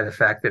bothered by the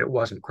fact that it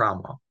wasn't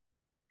Cromwell.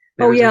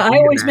 Oh yeah, I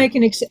always make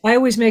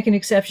an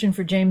exception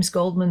for James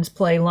Goldman's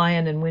play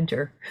Lion in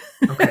Winter.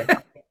 Okay.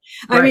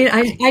 I mean,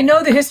 I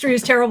know the history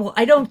is terrible.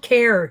 I don't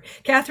care.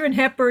 Katharine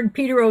Hepburn,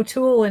 Peter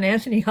O'Toole, and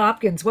Anthony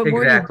Hopkins. What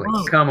more do you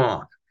want? Come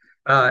on.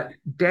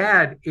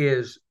 Dad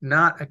is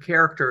not a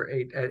character,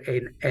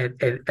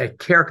 a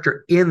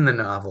character in the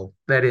novel.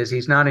 That is,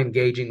 he's not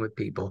engaging with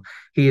people.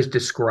 He is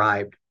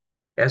described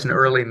as an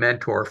early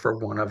mentor for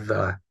one of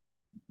the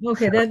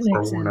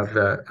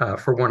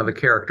for one of the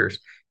characters,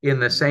 in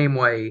the same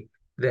way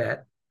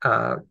that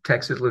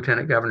Texas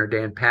Lieutenant Governor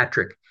Dan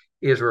Patrick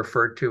is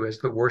referred to as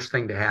the worst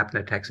thing to happen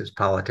to Texas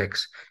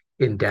politics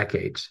in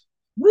decades.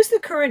 Who's the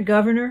current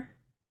governor?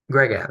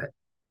 Greg Abbott.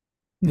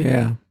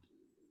 Yeah.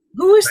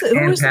 Who was the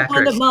one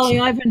that Molly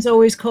Ivins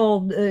always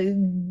called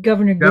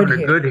Governor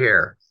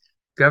Goodhair?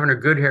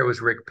 Governor Goodhair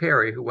was Rick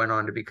Perry, who went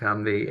on to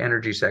become the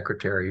energy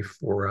secretary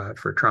for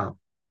Trump.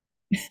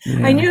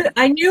 Yeah.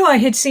 I knew I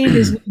had seen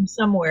his name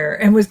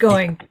somewhere and was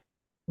going,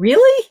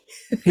 really?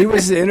 He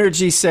was the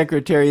energy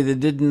secretary that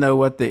didn't know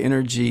what the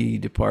energy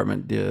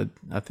department did,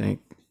 I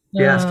think.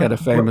 Yeah, he's kind of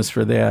famous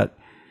for that.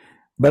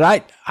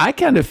 But I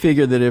kind of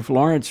figure that if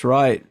Lawrence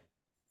Wright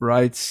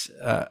writes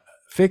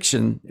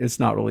fiction, it's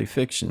not really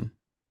fiction,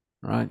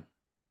 right?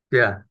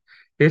 Yeah,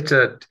 it's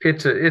a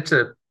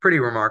pretty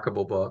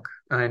remarkable book.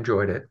 I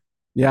enjoyed it.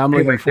 Yeah, I'm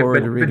looking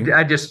forward to reading.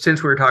 But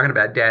since we were talking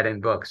about Dad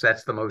in books,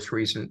 that's the most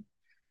recent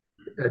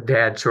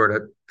Dad sort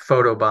of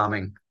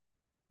photobombing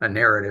a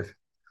narrative.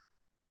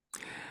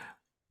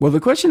 Well,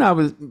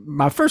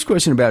 my first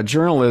question about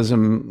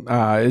journalism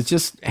is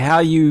just how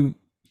you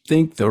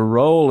think the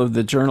role of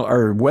the journal,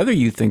 or whether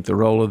you think the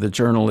role of the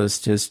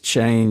journalist has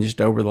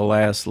changed over the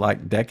last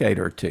decade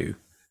or two.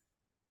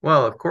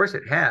 Well, of course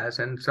it has,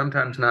 and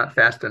sometimes not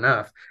fast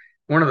enough.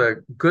 One of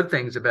the good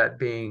things about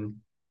being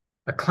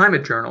a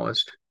climate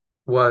journalist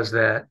was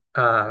that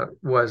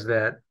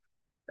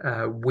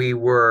we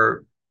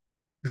were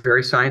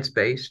very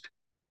science-based,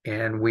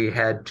 and we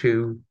had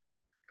to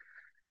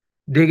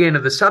dig into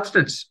the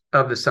substance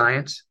of the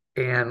science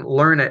and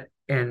learn it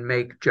and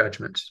make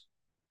judgments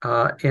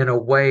in a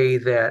way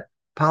that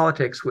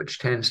politics, which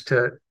tends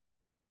to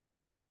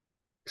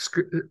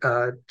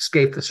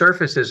escape the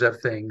surfaces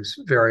of things,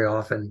 very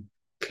often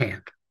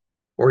can't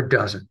or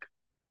doesn't.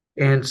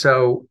 And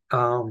so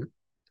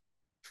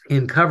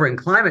in covering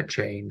climate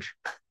change,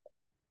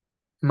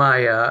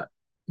 my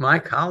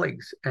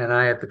colleagues and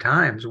I at the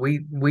Times,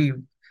 we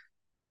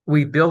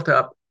built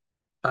up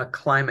a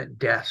climate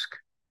desk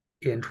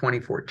in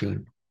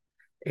 2014.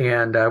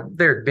 And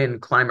there had been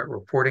climate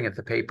reporting at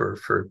the paper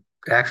for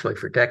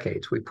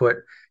decades. We put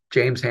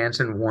James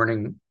Hansen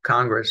warning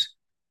Congress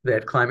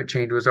that climate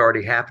change was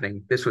already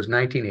happening. This was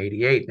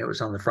 1988, and it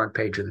was on the front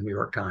page of the New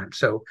York Times.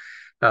 So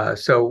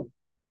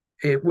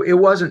it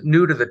wasn't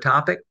new to the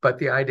topic, but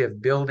the idea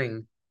of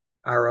building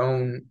our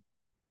own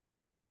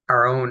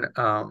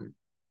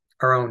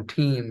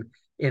team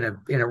in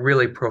a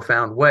really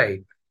profound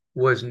way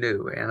was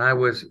new, and I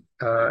was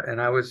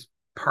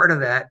part of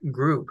that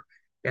group.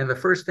 And the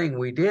first thing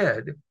we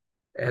did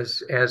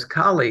as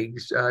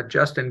colleagues,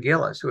 Justin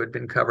Gillis, who had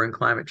been covering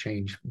climate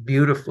change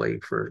beautifully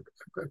for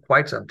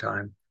quite some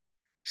time,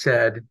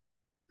 said,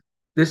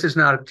 this is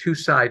not a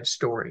two-side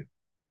story.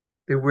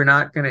 That we're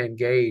not going to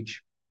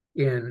engage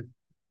in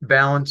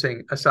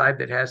balancing a side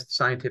that has the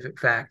scientific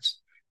facts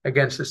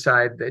against a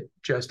side that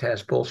just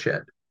has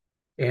bullshit.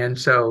 And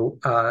so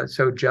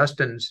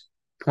Justin's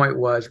point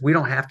was, we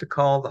don't have to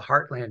call the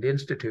Heartland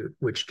Institute,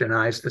 which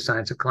denies the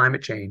science of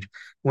climate change,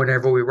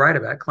 whenever we write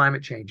about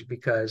climate change,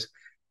 because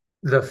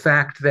the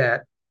fact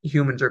that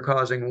humans are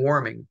causing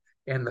warming,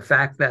 and the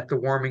fact that the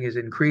warming is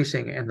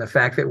increasing, and the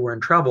fact that we're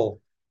in trouble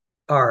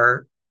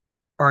are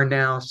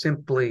now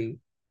simply,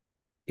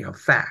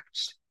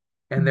 facts.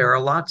 And there are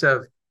lots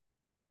of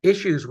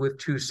issues with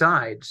two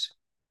sides,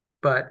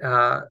 but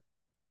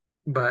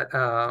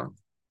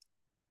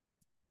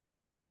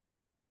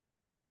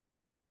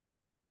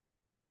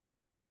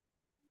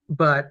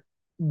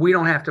we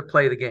don't have to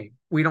play the game.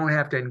 We don't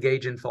have to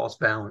engage in false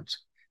balance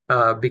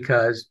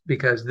because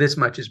this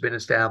much has been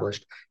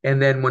established.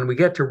 And then when we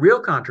get to real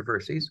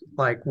controversies,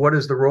 like what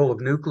is the role of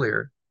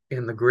nuclear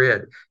in the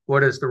grid?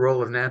 What is the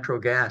role of natural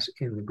gas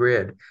in the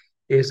grid?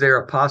 Is there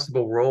a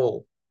possible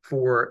role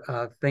for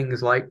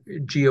things like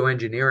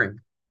geoengineering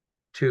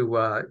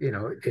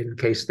to in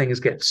case things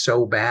get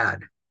so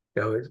bad,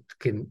 it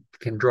can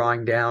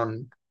drawing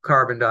down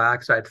carbon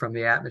dioxide from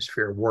the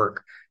atmosphere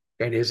work,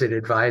 and is it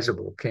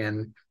advisable?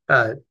 Can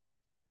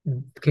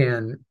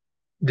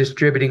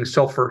distributing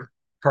sulfur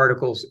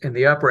particles in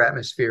the upper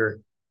atmosphere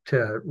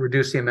to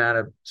reduce the amount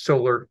of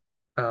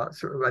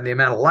the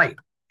amount of light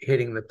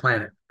hitting the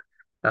planet,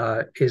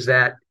 is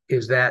that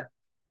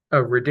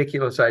a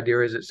ridiculous idea?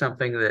 Or is it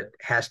something that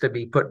has to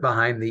be put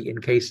behind the in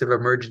case of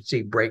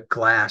emergency break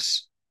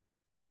glass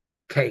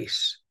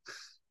case?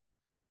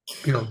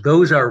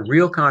 Those are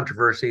real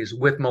controversies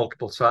with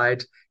multiple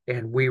sides,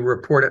 and we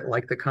report it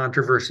like the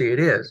controversy it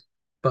is.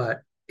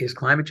 But is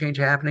climate change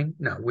happening?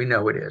 No, we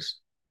know it is,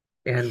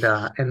 and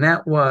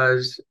that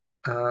was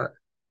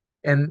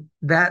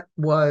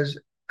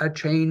a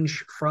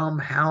change from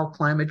how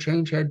climate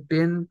change had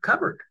been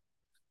covered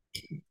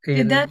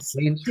in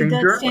mainstream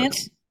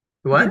journalism.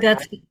 What?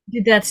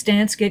 Did that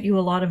stance get you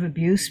a lot of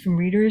abuse from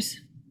readers?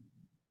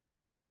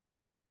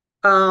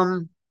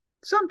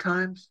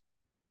 Sometimes.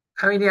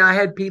 I mean, yeah, I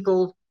had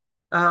people.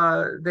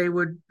 They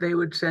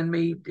would send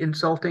me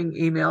insulting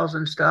emails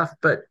and stuff,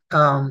 but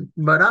I'm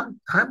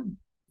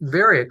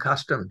very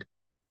accustomed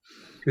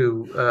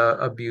to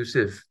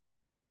abusive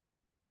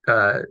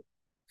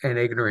and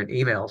ignorant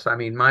emails. I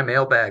mean, my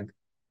mailbag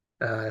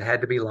had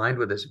to be lined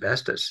with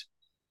asbestos,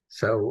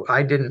 so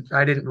I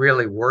didn't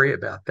really worry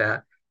about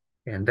that.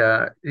 And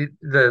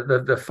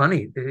the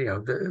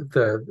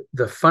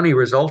funny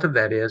result of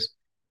that is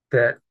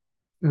that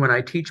when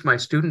I teach my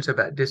students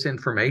about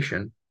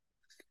disinformation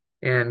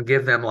and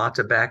give them lots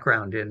of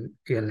background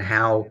in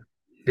how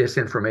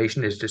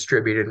disinformation is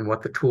distributed and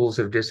what the tools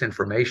of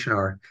disinformation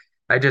are,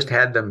 I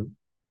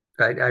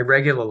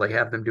regularly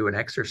have them do an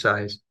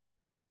exercise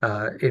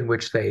in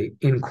which they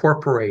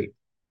incorporate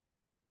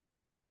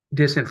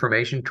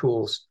disinformation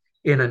tools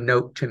in a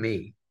note to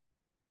me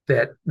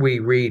that we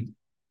read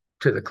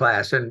to the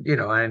class. And,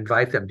 I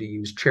invite them to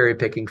use cherry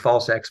picking,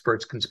 false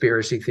experts,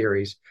 conspiracy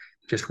theories,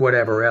 just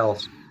whatever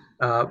else.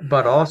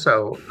 But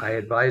also I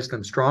advise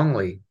them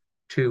strongly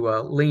to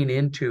lean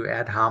into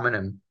ad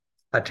hominem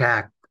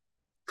attack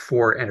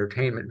for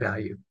entertainment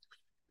value.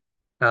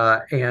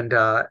 And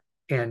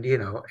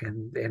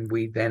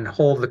we then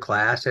hold the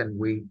class,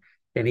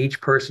 and each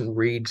person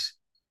reads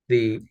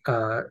the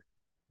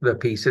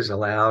pieces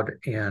aloud.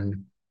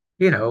 And,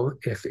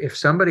 if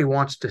somebody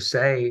wants to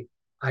say,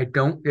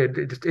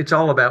 it's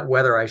all about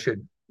whether I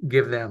should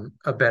give them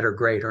a better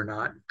grade or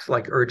not. It's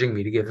like urging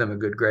me to give them a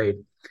good grade.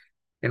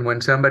 And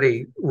when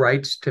somebody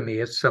writes to me,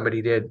 as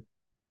somebody did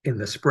in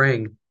the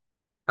spring,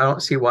 I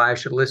don't see why I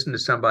should listen to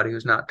somebody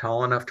who's not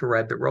tall enough to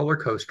ride the roller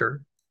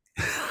coaster.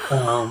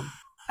 I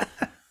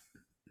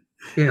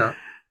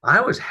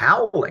was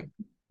howling.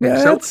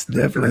 That's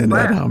definitely an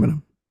ad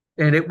hominem.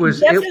 And it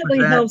was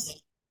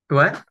helps.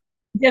 What?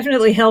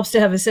 Definitely helps to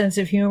have a sense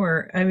of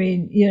humor. I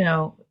mean,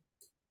 Yeah,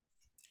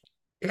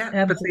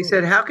 absolutely. But they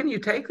said, "How can you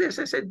take this?"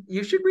 I said,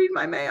 "You should read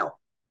my mail."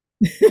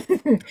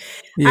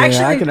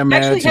 I can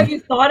imagine. Have you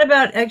thought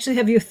about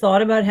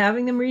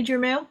having them read your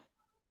mail?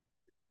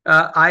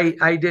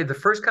 I did. The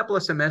first couple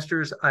of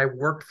semesters, I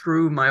worked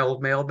through my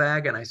old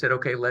mailbag, and I said,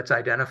 "Okay, let's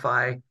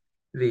identify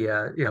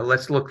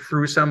let's look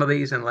through some of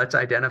these and let's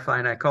identify."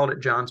 And I called it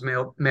John's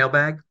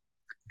mailbag.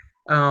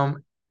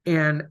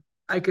 And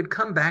I could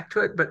come back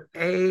to it, but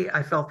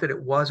I felt that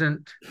it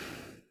wasn't.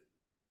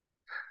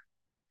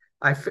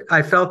 I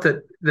felt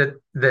that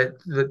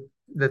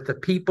the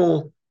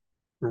people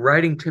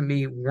writing to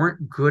me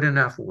weren't good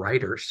enough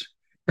writers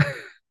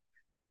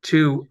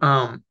to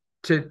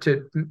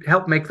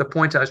help make the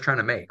points I was trying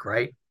to make.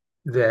 Right?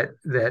 It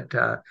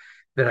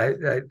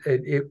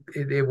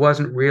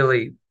wasn't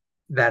really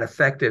that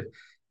effective.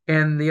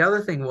 And the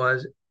other thing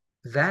was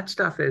that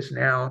stuff is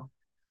now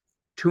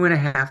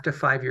 2.5 to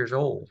 5 years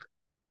old.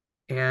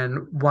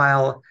 And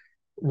while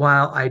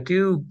I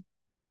do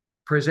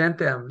present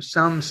them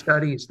some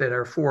studies that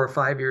are 4 or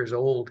 5 years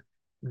old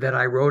that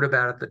I wrote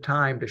about at the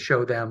time to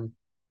show them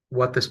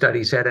what the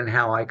study said and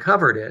how I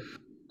covered it,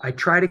 I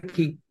try to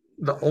keep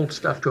the old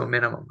stuff to a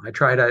minimum. I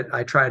try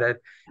to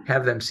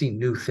have them see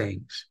new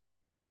things.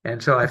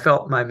 And so I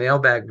felt my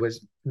mailbag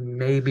was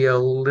maybe a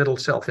little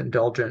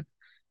self-indulgent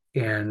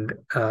and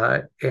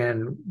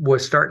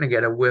was starting to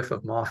get a whiff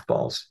of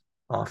mothballs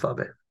off of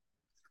it.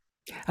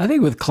 I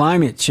think with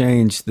climate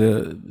change,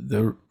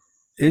 the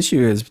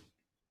issue has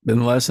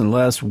been less and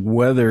less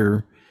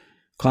whether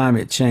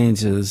climate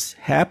change is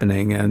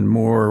happening and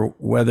more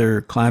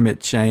whether climate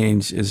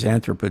change is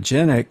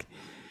anthropogenic.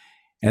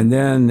 And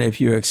then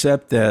if you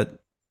accept that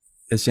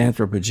it's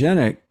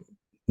anthropogenic,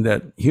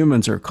 that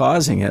humans are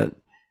causing it,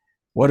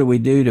 what do we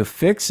do to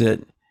fix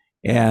it?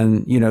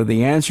 And,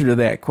 the answer to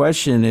that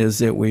question is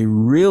that we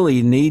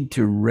really need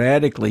to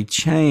radically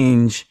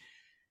change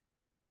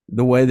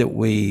the way that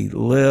we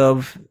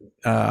live,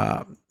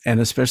 and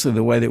especially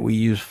the way that we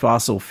use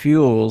fossil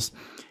fuels.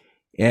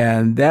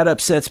 And that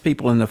upsets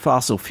people in the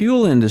fossil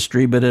fuel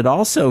industry, but it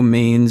also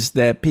means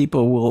that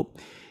people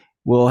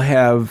will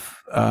have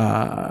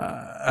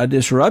a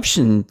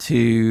disruption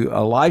to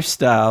a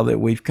lifestyle that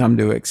we've come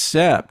to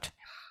accept.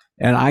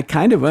 And I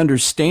kind of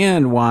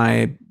understand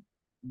why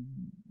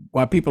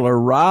people are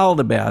riled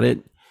about it,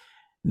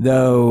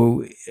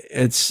 though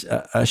it's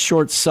a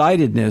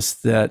short-sightedness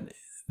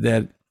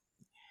that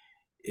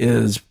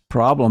is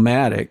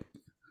problematic.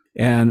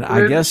 And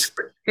I guess,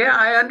 yeah,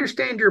 I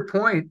understand your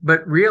point,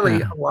 but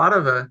really a lot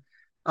of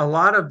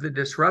the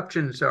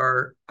disruptions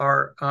are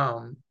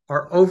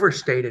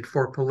overstated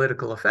for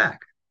political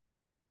effect.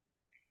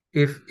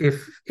 If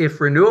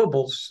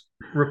renewables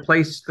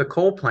replace the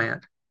coal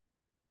plant,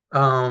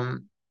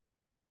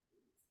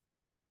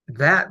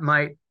 that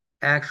might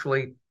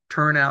actually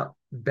turn out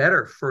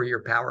better for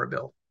your power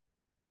bill.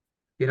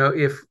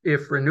 If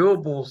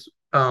renewables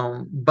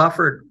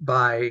buffered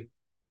by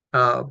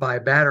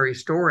battery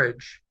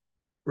storage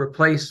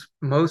replace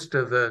most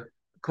of the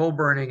coal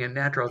burning and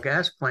natural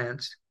gas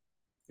plants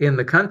in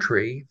the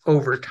country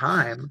over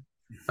time,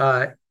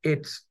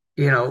 it's,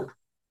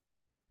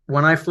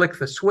 when I flick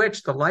the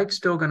switch, the light's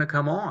still going to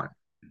come on.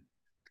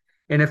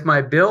 And if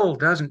my bill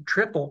doesn't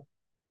triple,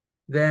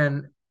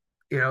 then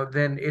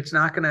it's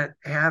not going to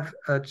have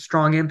a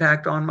strong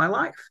impact on my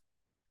life.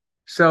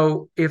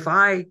 So if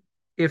an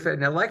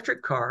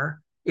electric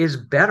car is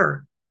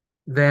better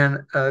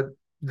than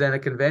a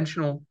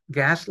conventional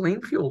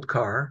gasoline fueled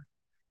car,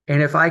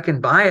 and if I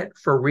can buy it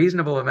for a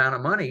reasonable amount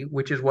of money,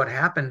 which is what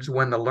happens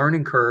when the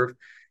learning curve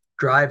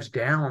drives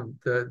down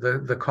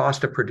the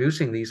cost of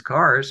producing these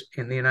cars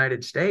in the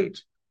United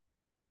States,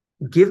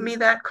 give me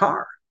that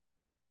car.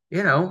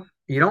 You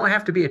don't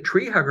have to be a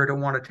tree hugger to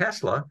want a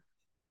Tesla,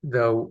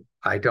 though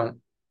I don't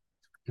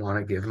want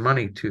to give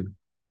money to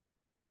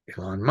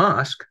Elon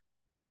Musk.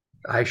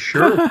 I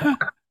sure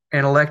want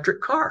an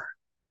electric car.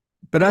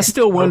 But I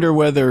still wonder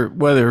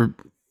whether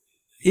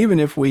even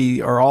if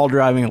we are all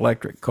driving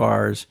electric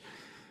cars,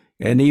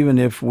 and even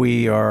if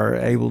we are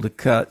able to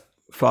cut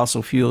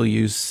fossil fuel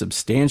use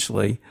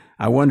substantially,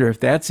 I wonder if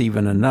that's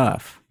even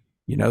enough.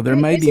 There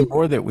may be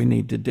more that we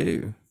need to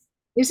do.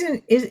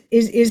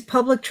 Is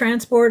public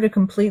transport a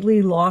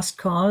completely lost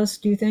cause,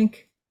 do you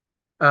think?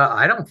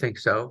 I don't think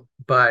so,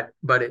 but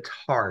it's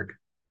hard.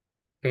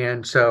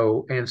 And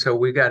so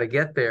we got to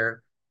get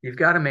there. You've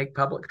got to make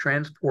public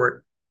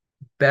transport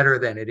better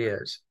than it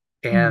is.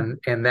 And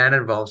that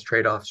involves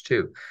trade-offs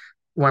too.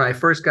 When I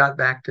first got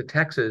back to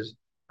Texas,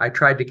 I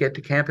tried to get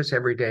to campus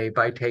every day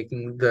by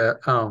taking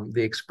the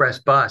express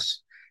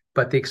bus,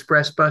 but the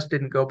express bus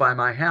didn't go by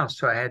my house,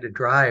 so I had to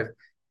drive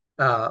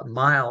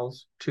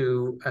miles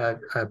to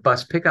a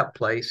bus pickup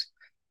place,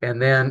 and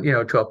then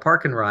to a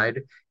park and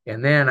ride,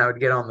 and then I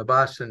would get on the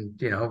bus,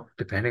 and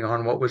depending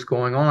on what was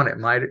going on,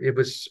 it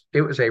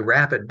was a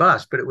rapid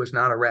bus, but it was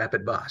not a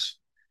rapid bus,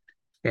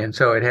 and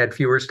so it had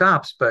fewer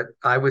stops, but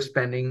I was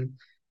spending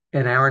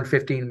an hour and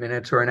 15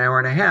 minutes or an hour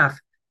and a half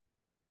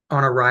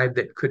on a ride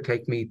that could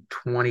take me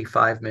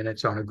 25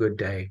 minutes on a good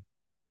day,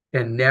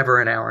 and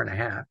never an hour and a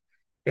half.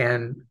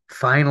 And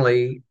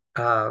finally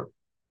I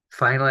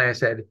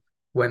said,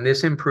 when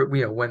this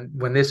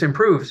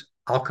improves,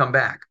 I'll come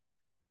back.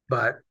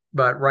 But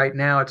right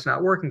now it's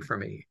not working for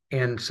me.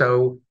 And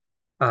so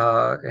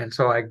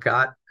I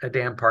got a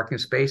damn parking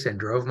space and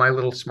drove my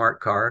little smart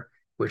car,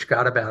 which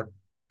got about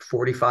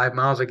 45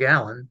 miles a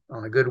gallon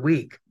on a good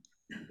week,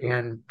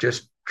 and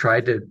just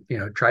tried to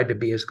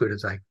be as good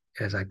as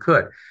I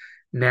could.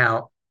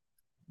 Now,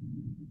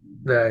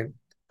 the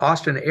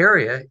Austin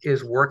area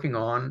is working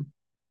on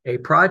a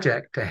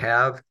project to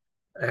have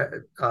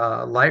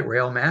light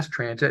rail mass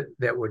transit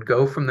that would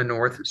go from the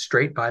north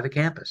straight by the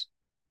campus.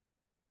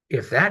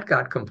 If that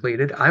got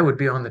completed, I would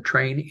be on the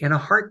train in a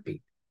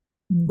heartbeat.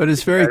 But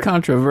it's very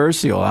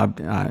controversial.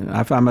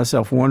 I find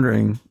myself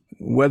wondering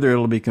whether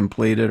it'll be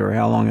completed or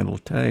how long it'll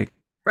take.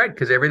 Right,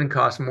 because everything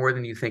costs more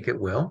than you think it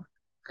will.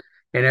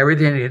 And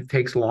everything, it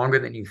takes longer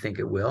than you think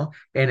it will.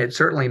 And it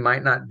certainly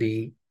might not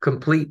be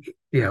complete.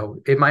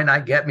 It might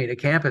not get me to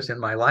campus in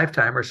my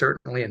lifetime, or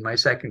certainly in my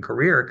second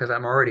career, because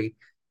I'm already,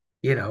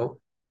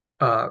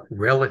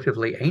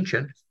 relatively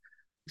ancient.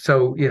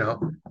 So,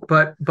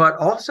 but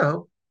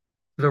also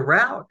the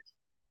route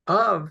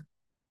of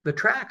the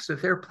tracks that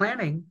they're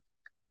planning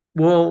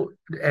will,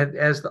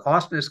 as the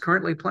Austin is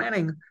currently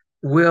planning,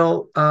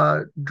 will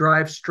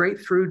drive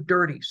straight through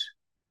Dirty's,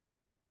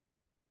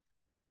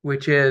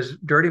 which is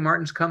Dirty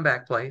Martin's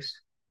comeback place,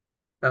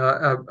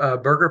 a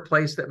burger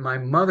place that my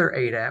mother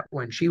ate at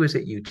when she was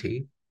at UT,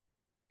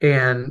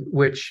 and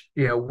which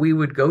we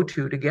would go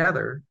to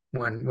together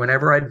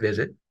whenever I'd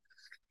visit.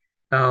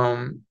 We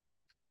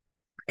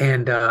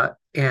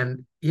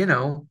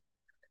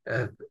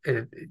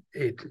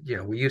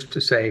used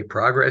to say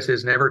progress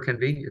is never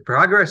convenient.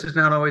 Progress is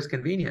not always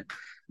convenient.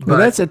 Well,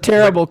 that's a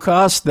terrible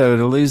cost, though,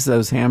 to lose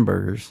those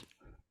hamburgers.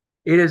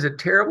 It is a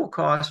terrible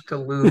cost to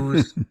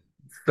lose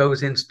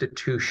those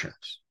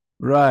institutions.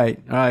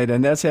 Right.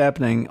 And that's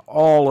happening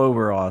all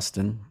over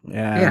Austin.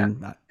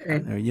 And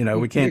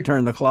we can't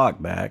turn the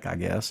clock back, I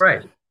guess.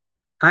 Right.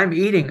 I'm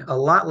eating a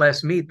lot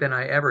less meat than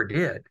I ever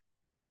did,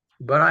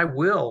 but I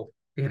will,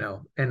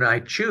 and I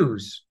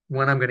choose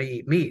when I'm going to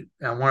eat meat.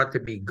 I want it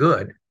to be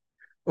good,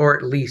 or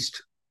at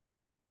least,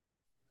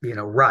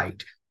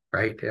 right.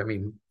 I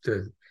mean,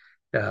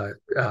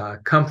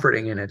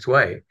 comforting in its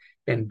way.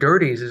 And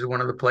Dirty's is one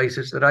of the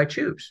places that I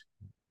choose.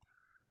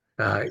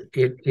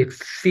 It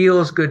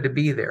feels good to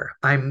be there.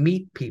 I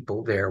meet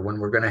people there when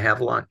we're going to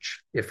have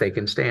lunch if they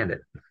can stand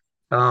it.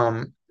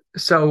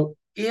 So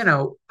these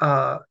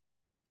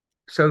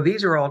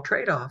are all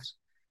trade-offs.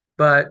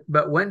 But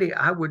Wendy,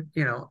 I would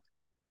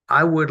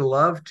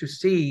love to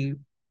see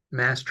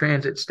mass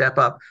transit step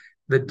up.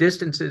 The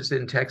distances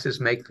in Texas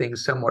make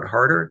things somewhat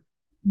harder.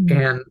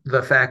 And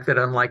the fact that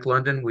unlike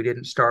London, we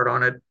didn't start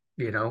on it,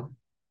 100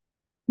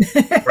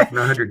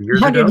 years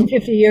 150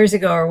 ago. years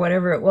ago or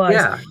whatever it was.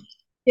 Yeah.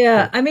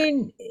 Yeah. I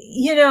mean,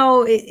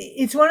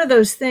 it's one of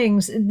those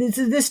things.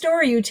 The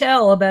story you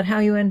tell about how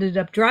you ended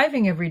up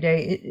driving every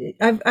day.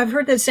 I've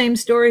heard that same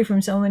story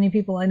from so many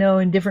people I know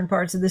in different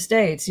parts of the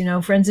States.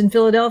 Friends in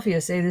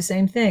Philadelphia say the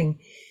same thing.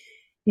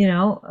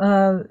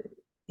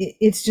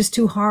 It's just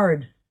too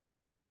hard,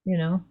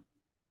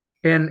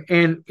 And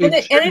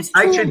it's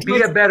I true should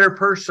be a better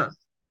person.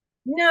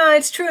 No,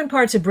 it's true in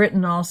parts of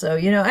Britain also,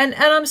 and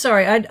I'm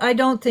sorry, I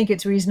don't think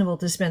it's reasonable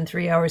to spend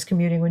 3 hours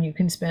commuting when you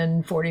can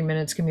spend 40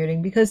 minutes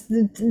commuting, because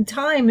the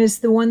time is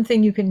the one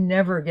thing you can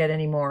never get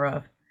any more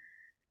of.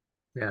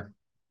 Yeah.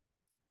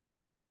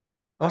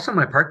 Also,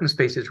 my parking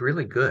space is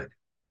really good.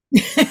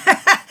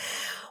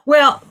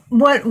 Well,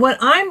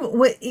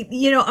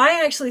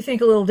 I actually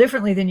think a little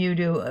differently than you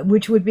do,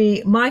 which would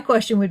be, my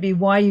question would be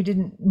why you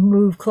didn't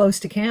move close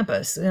to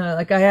campus.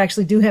 Like, I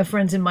actually do have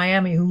friends in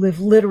Miami who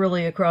live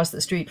literally across the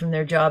street from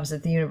their jobs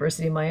at the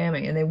University of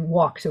Miami, and they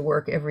walk to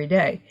work every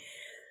day.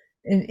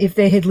 And if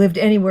they had lived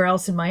anywhere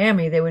else in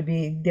Miami, they would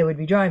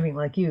be driving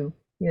like you.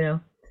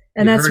 And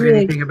that's really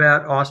anything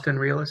about Austin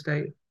real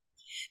estate?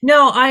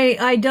 No,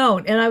 I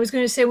don't. And I was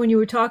going to say, when you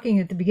were talking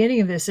at the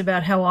beginning of this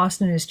about how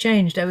Austin has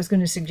changed, I was going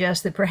to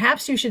suggest that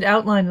perhaps you should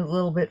outline it a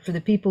little bit for the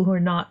people who are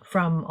not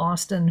from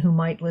Austin who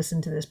might listen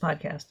to this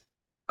podcast.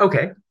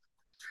 Okay.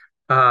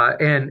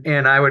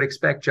 And I would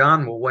expect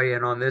John will weigh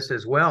in on this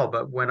as well.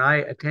 But when I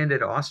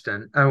attended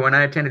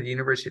the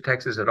University of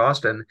Texas at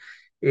Austin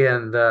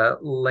in the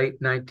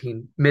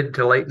mid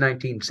to late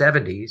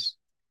 1970s,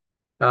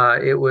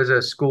 it was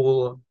a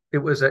school. It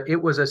was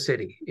a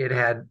city. It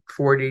had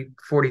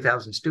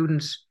 40,000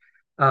 students,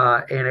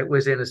 and it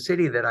was in a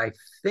city that I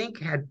think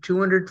had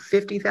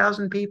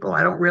 250,000 people.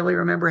 I don't really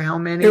remember how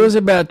many. It was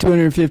about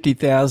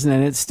 250,000,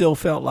 and it still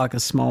felt like a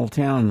small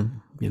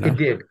town. It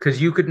did, because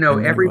you could know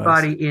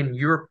everybody in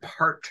your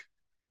part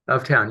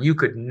of town. You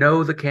could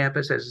know the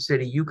campus as a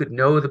city. You could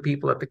know the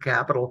people at the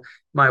Capitol.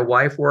 My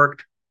wife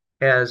worked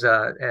as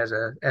a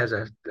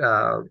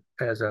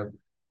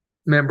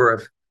member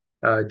of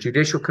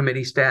judicial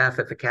committee staff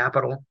at the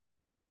Capitol.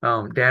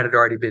 Dad had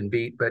already been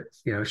beat, but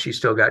she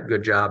still got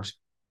good jobs.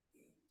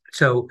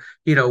 So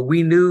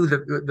we knew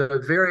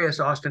the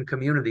various Austin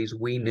communities.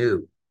 We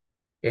knew,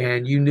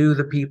 and you knew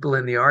the people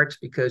in the arts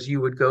because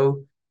you would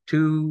go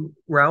to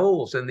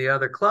Raoul's and the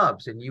other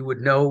clubs, and you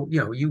would know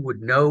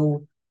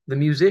the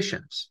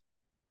musicians,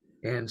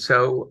 and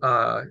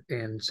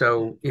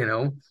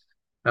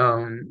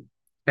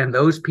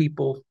those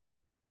people.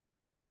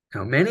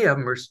 Many of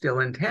them are still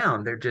in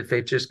town.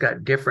 They've just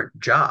got different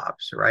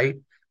jobs, right?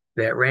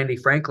 That Randy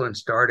Franklin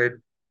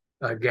started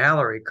a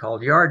gallery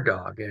called Yard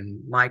Dog, and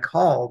Mike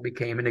Hall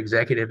became an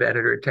executive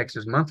editor at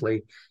Texas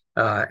Monthly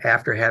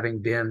after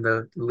having been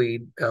the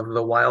lead of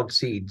the Wild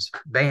Seeds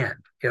band.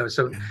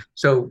 So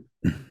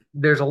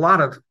there's a lot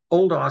of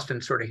old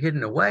Austin sort of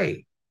hidden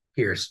away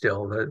here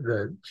still,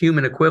 the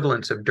human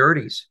equivalents of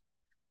Dirty's.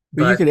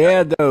 But you could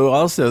add, though,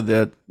 also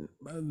that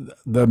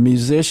the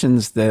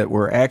musicians that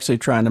were actually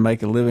trying to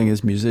make a living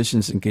as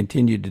musicians and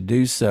continued to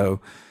do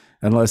so,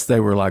 unless they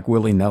were like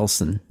Willie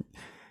Nelson,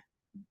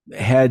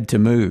 had to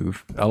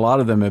move. A lot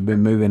of them have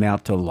been moving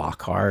out to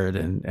Lockhart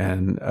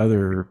and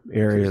other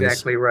areas. That's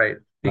exactly right.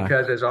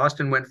 Because as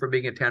Austin went from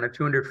being a town of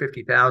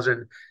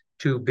 250,000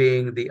 to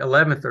being the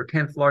 11th or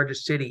 10th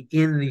largest city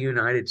in the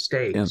United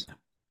States,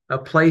 a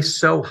place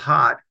so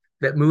hot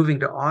that moving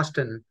to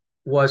Austin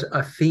was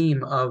a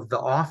theme of The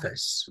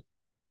Office,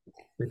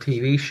 the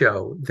TV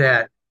show,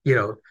 that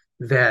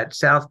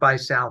South by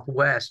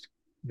Southwest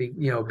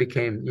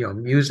became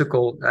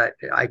musical,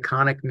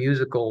 iconic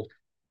musical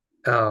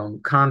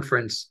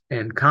conference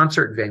and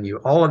concert venue.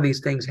 All of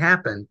these things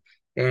happened,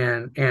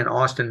 and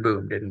Austin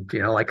boomed. And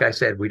like I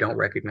said, we don't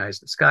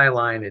recognize the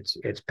skyline.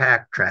 It's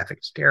packed,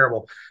 traffic's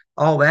terrible.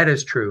 All that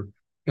is true.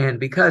 And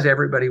because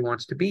everybody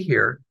wants to be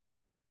here,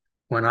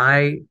 when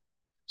I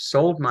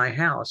sold my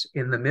house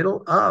in the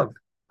middle of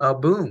a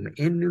boom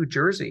in New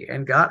Jersey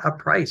and got a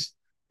price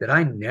that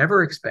I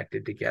never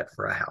expected to get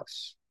for a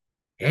house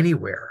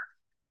anywhere,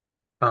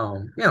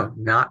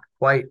 not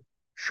quite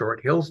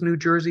Short Hills, New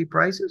Jersey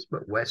prices,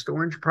 but West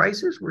Orange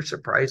prices were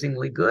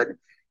surprisingly good.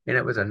 And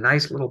it was a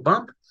nice little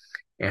bump.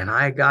 And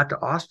I got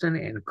to Austin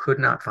and could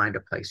not find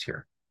a place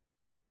here.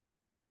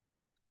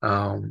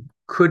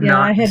 Could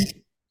not have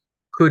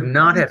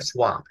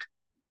swapped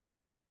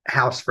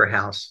house for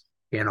house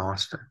in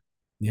Austin.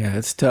 Yeah,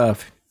 it's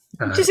tough.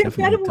 Which is Definitely a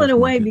incredible in tough a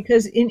way, market.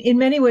 because in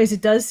many ways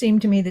it does seem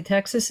to me that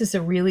Texas is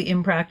a really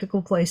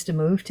impractical place to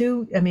move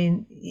to. I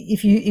mean,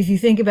 if you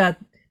think about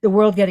the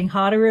world getting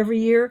hotter every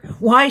year,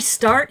 why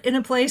start in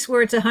a place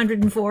where it's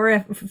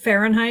 104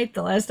 Fahrenheit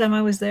the last time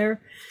I was there?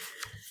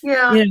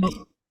 Yeah, You know,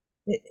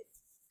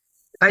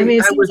 I mean,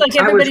 it I seems like was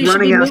everybody should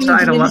running be moving to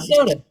outside a lot.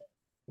 Minnesota.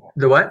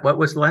 The what? What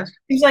was the last?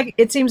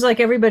 It seems like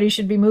everybody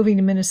should be moving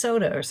to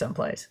Minnesota or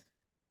someplace.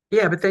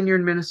 Yeah, but then you're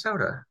in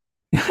Minnesota.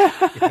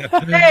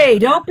 Hey,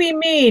 don't be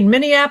mean.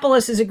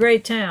 Minneapolis is a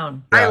great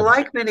town. I Yeah.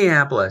 like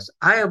Minneapolis.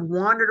 I have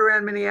wandered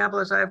around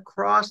Minneapolis. I have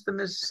crossed the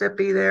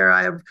Mississippi there.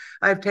 I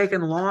have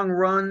taken long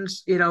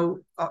runs,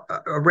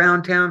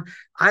 around town.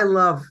 I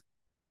love,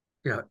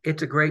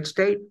 it's a great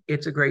state.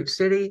 It's a great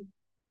city.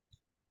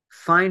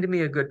 Find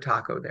me a good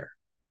taco there.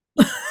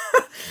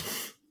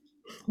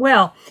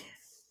 Well,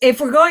 if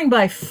we're going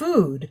by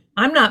food,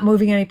 I'm not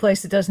moving any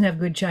place that doesn't have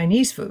good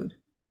Chinese food.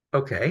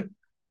 Okay.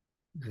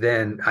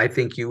 Then I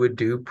think you would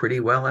do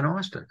pretty well in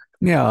Austin.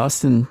 Yeah,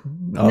 Austin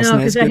No, has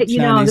because good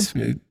Chinese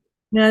food.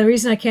 no, the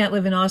reason I can't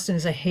live in Austin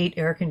is I hate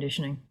air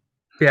conditioning.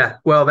 Yeah,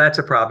 well, that's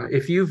a problem.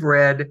 If you've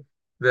read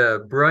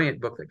the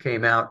brilliant book that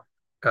came out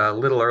a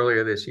little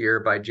earlier this year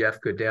by Jeff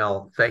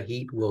Goodell, The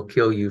Heat Will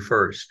Kill You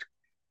First.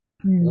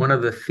 One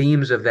of the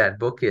themes of that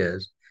book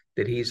is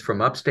that he's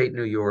from upstate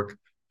New York.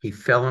 He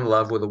fell in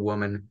love with a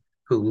woman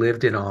who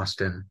lived in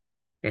Austin,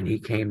 and he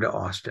came to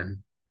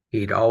Austin.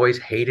 He'd always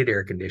hated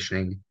air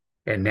conditioning,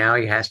 and now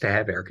he has to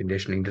have air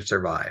conditioning to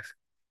survive.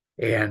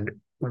 And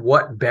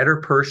what better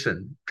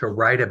person to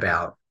write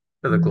about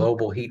the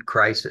global heat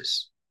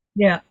crisis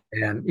Yeah.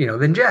 and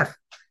than Jeff,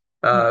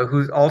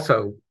 who's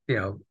also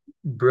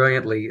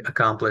brilliantly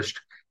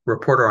accomplished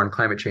reporter on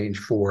climate change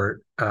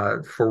for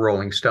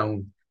Rolling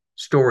Stone,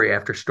 story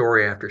after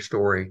story after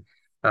story,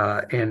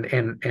 and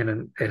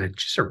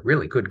it's just a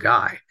really good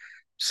guy.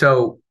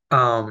 So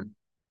and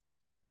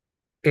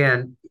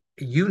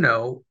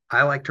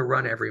I like to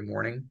run every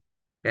morning,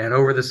 and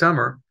over the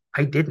summer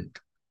I didn't.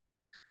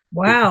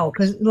 Wow.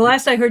 Because the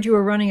last I heard you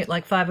were running at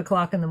like 5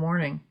 o'clock in the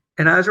morning.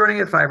 And I was running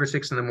at 5 or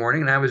 6 in the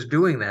morning, and I was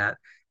doing that,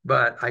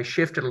 but I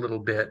shifted a little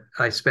bit.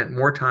 I spent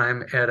more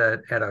time at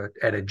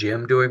a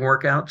gym doing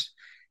workouts,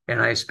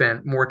 and I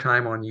spent more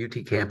time on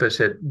UT campus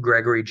at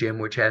Gregory Gym,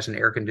 which has an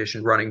air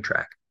conditioned running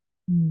track.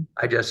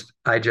 I just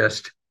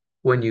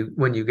when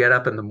you get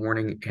up in the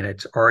morning and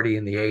it's already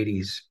in the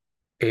 80s,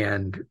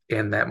 and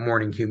that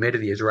morning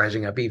humidity is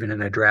rising up even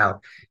in a drought,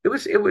 it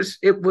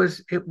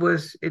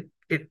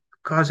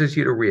causes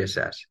you to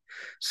reassess.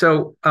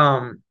 So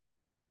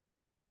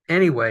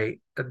anyway,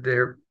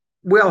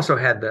 we also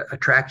had the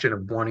attraction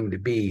of wanting to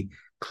be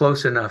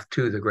close enough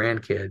to the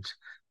grandkids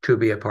to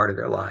be a part of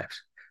their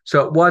lives.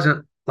 So it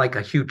wasn't like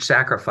a huge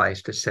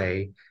sacrifice to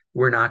say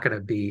we're not going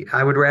to be.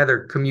 I would rather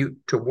commute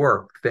to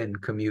work than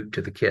commute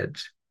to the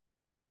kids.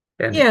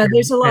 Yeah,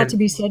 there's a lot to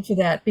be said for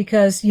that,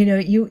 because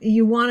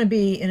you want to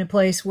be in a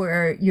place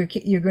where your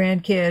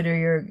grandkid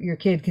or your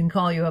kid can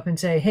call you up and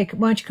say, "Hey,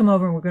 why don't you come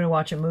over and we're going to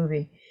watch a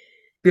movie?"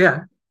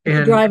 Yeah. If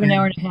you drive an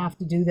hour and a half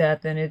to do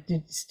that, then it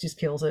just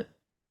kills it.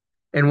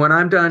 And when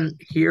I'm done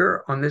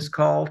here on this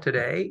call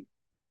today,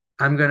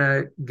 I'm going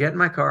to get in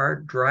my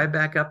car, drive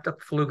back up to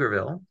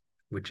Pflugerville,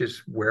 which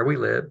is where we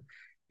live.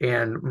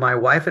 And my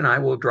wife and I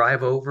will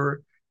drive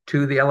over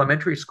to the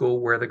elementary school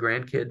where the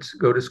grandkids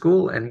go to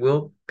school, and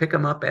we'll pick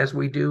them up as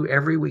we do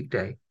every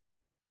weekday.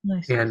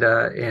 Nice.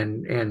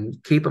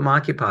 And keep them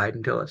occupied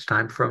until it's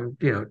time for them,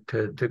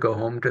 to go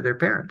home to their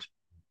parents.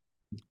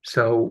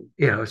 So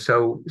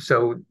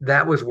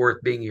that was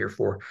worth being here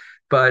for.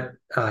 But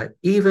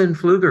even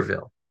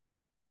Pflugerville,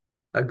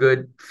 a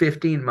good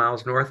 15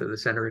 miles north of the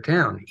center of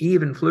town,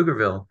 even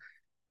Pflugerville,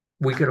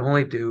 we could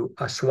only do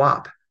a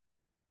swap,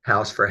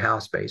 house for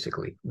house,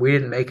 basically. We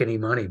didn't make any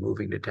money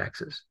moving to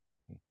Texas.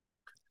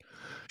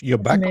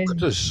 Back to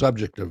the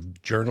subject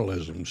of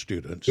journalism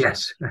students.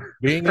 Yes.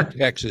 Being in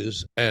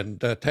Texas,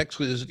 and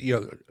Texas,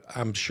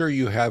 I'm sure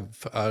you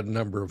have a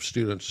number of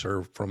students who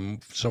are from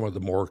some of the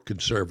more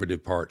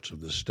conservative parts of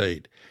the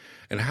state.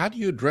 And how do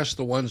you address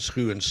the ones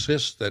who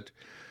insist that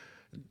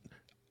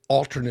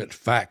alternate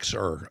facts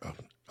are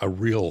a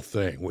real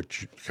thing,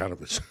 which kind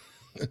of is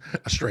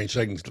a strange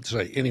thing to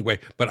say anyway,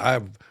 but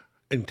I've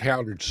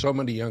encountered so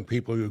many young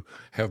people who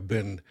have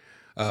been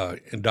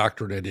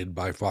indoctrinated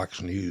by Fox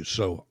News,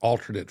 so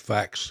alternate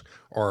facts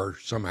are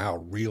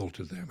somehow real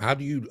to them. How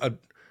do you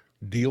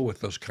deal with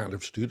those kind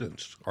of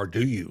students, or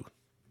do you?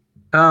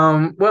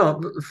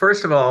 Well,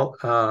 first of all,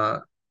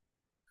 I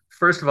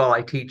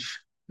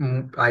teach.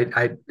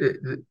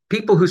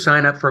 People who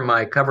sign up for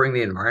my covering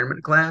the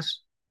environment class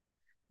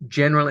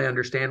generally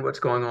understand what's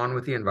going on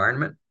with the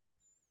environment,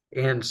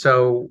 and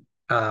so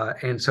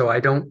I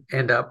don't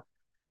end up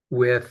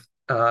with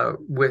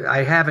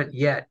I haven't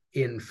yet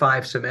in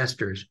 5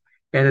 semesters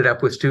ended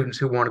up with students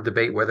who want to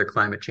debate whether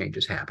climate change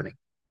is happening.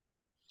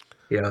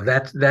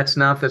 That's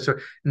not the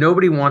sort.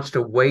 Nobody wants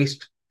to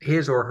waste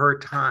his or her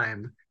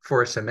time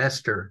for a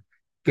semester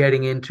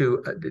getting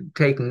into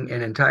taking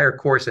an entire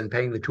course and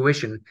paying the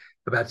tuition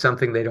about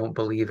something they don't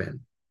believe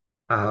in.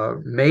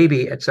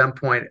 Maybe at some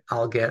point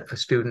I'll get a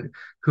student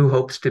who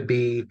hopes to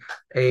be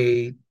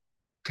a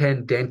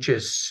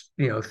tendentious,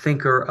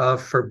 thinker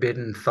of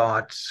forbidden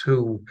thoughts,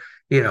 who,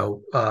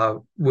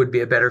 would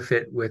be a better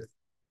fit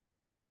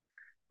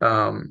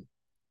um,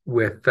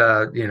 with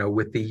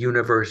the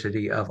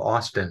University of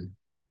Austin,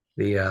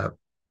 the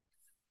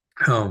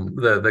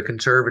the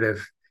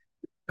conservative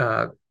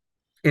uh,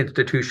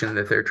 institution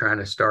that they're trying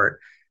to start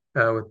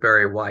with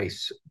Barry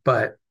Weiss.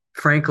 But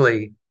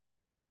frankly,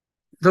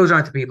 those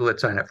aren't the people that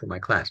sign up for my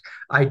class.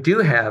 I do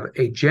have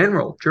a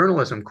general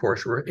journalism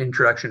course,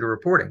 Introduction to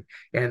Reporting,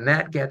 and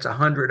that gets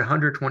 100,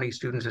 120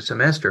 students a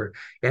semester.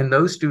 And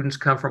those students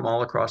come from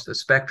all across the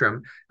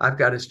spectrum. I've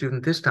got a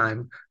student this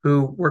time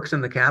who works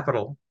in the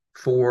Capitol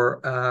for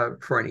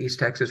an East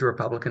Texas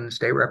Republican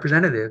state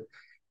representative.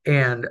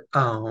 And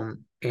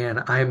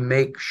I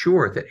make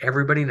sure that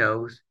everybody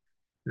knows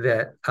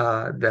that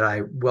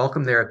I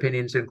welcome their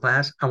opinions in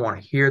class. I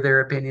want to hear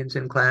their opinions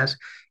in class.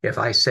 If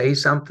I say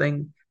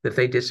something that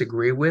they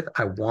disagree with,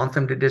 I want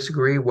them to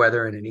disagree,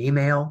 whether in an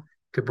email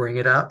to bring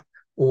it up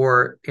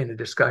or in a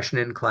discussion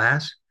in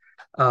class.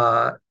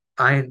 I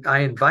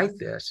invite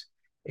this,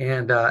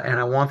 and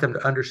I want them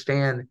to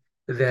understand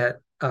that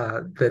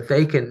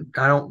they can.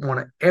 I don't want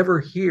to ever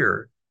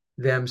hear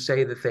them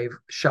say that they've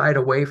shied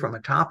away from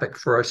a topic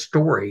for a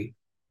story,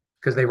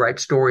 because they write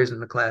stories in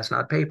the class,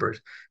 not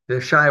papers.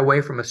 They shy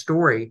away from a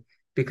story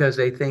because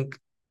they think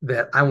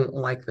that I won't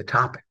like the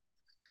topic.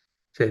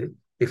 So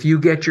if you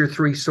get your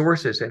three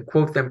sources and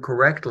quote them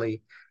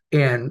correctly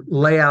and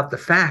lay out the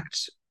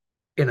facts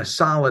in a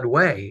solid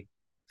way,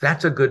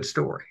 that's a good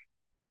story.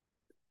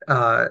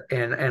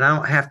 And I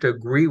don't have to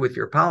agree with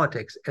your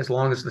politics as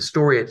long as the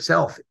story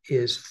itself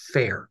is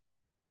fair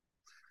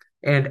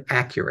and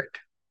accurate.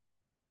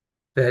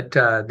 But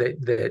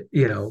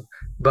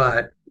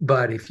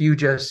if you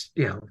just,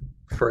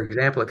 for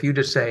example, if you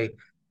just say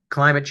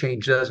climate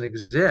change doesn't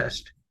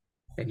exist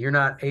and you're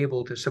not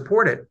able to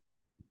support it,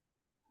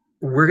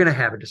 we're going to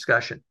have a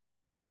discussion.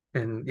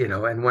 And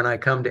when I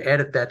come to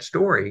edit that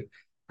story,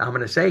 I'm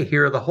going to say,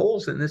 here are the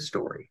holes in this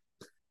story.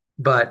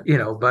 But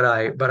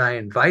I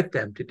invite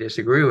them to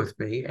disagree with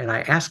me, and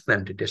I ask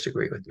them to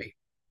disagree with me.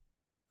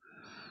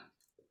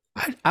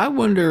 I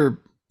wonder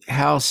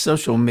how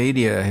social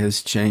media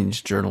has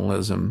changed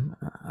journalism.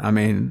 I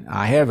mean,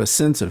 I have a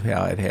sense of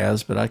how it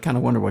has, but I kind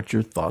of wonder what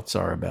your thoughts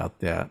are about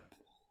that.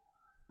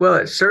 Well,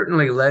 it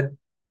certainly led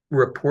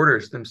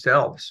reporters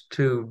themselves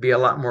to be a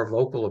lot more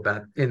vocal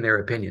in their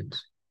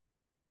opinions,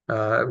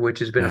 which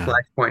has been a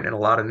flashpoint in a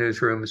lot of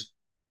newsrooms.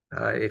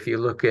 If you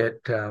look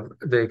at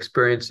the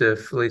experience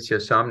of Felicia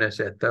Somnus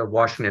at the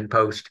Washington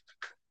Post,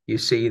 you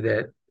see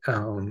that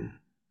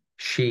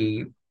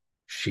she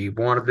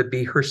wanted to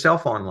be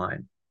herself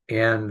online,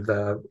 and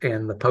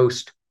the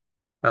Post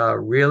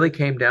really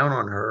came down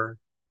on her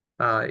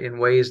in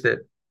ways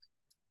that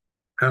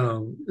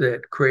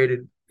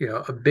created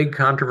a big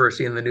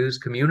controversy in the news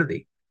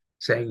community,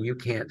 saying you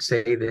can't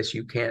say this,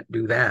 you can't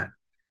do that.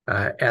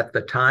 At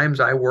the Times,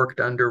 I worked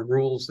under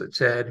rules that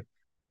said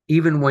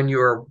even when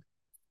you're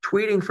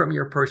tweeting from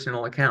your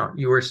personal account,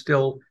 you are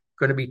still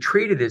going to be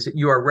treated as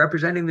you are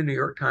representing the New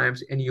York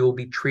Times, and you will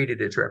be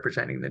treated as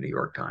representing the New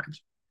York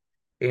Times.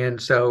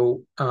 And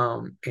so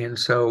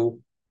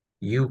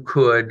you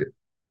could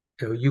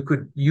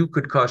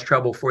cause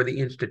trouble for the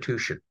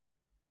institution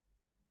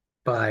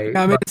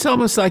it's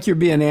almost like you're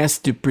being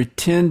asked to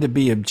pretend to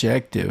be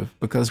objective,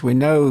 because we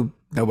know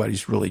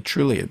nobody's really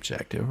truly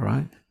objective,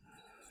 right?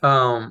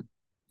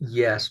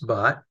 Yes,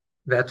 but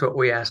that's what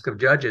we ask of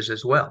judges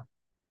as well.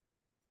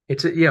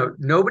 It's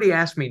nobody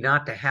asked me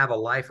not to have a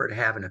life or to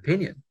have an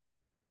opinion.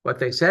 What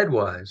they said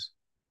was,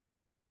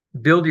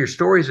 build your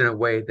stories in a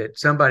way that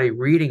somebody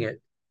reading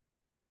it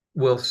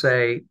will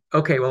say,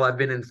 okay, well, I've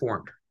been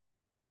informed.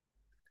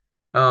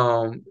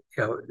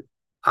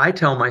 I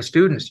tell my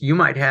students, you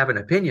might have an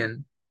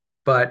opinion,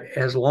 but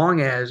as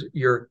long as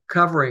you're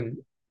covering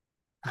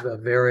the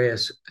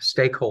various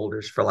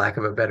stakeholders, for lack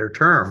of a better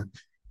term,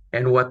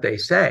 and what they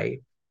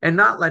say, and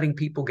not letting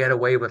people get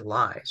away with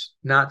lies,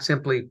 not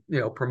simply,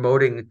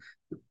 promoting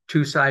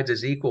two sides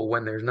as equal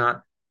when there's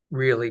not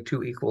really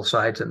two equal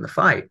sides in the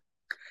fight,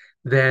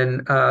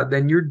 then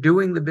you're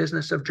doing the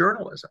business of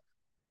journalism.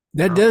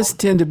 That does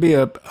tend to be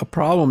a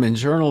problem in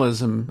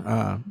journalism.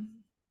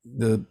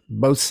 The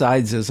both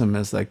sidesism,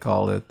 as they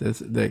call it,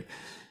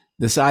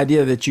 this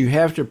idea that you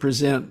have to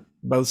present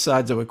both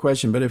sides of a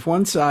question. But if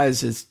one side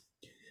is,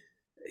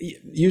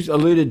 you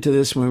alluded to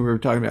this when we were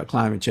talking about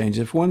climate change,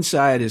 if one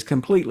side is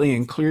completely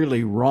and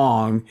clearly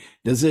wrong,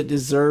 does it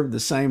deserve the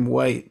same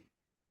weight,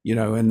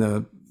 in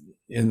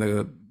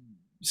the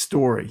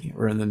story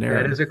or in the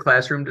narrative? That is a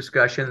classroom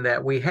discussion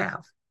that we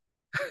have.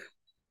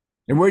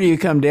 And where do you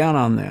come down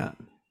on that?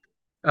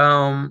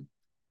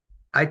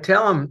 I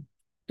tell them,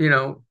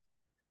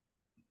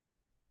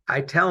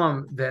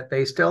 that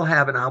they still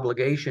have an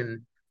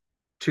obligation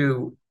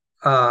to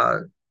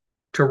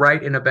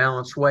write in a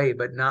balanced way,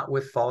 but not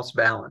with false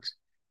balance.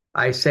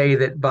 I say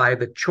that by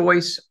the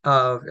choice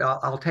of,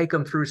 I'll take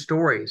them through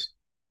stories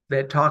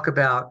that talk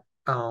about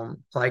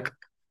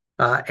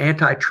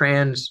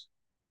anti-trans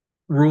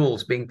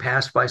rules being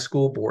passed by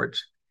school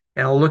boards.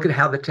 And I'll look at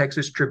how the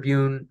Texas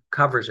Tribune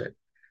covers it.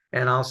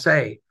 And I'll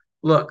say,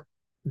 look,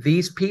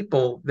 these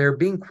people, they're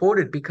being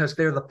quoted because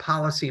they're the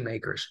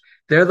policymakers.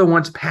 They're the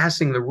ones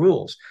passing the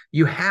rules.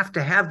 You have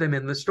to have them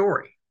in the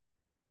story.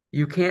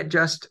 You can't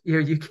just,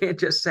 you can't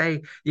just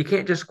say, you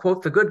can't just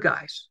quote the good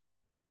guys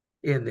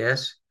in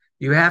this.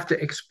 You have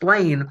to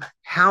explain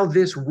how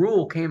this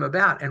rule came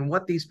about and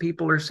what these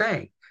people are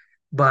saying.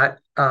 But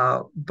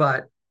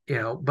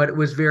it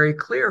was very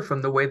clear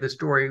from the way the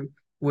story,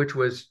 which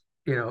was,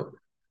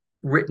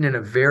 written in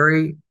a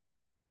very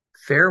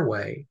fair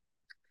way.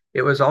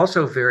 It was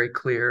also very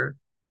clear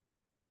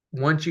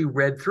once you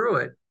read through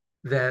it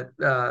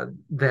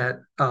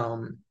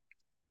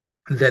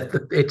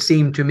it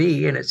seemed to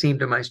me, and it seemed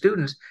to my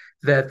students,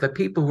 that the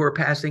people who were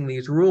passing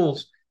these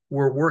rules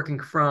were working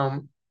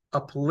from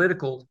a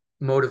political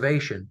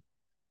motivation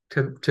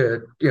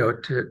to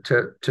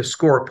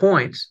score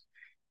points,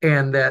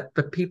 and that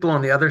the people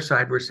on the other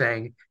side were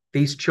saying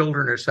these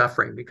children are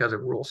suffering because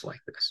of rules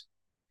like this.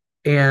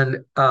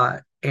 And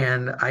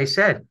I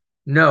said,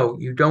 no,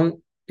 you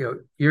don't.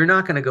 You're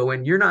not going to go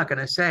in. You're not going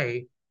to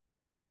say,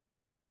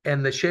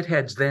 and the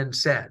shitheads then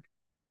said,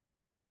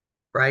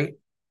 right?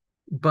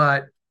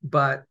 But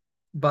by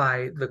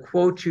the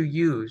quote you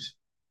use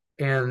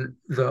and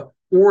the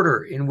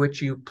order in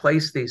which you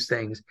place these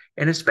things,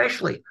 and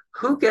especially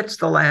who gets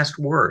the last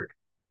word,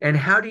 and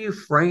how do you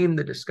frame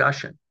the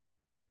discussion,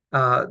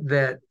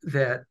 that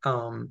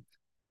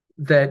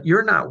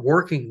you're not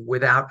working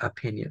without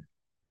opinion,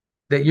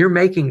 that you're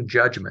making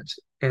judgments,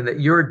 and that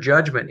your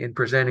judgment in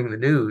presenting the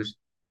news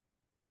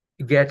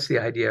gets the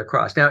idea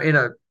across. Now, in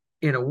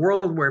a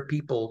world where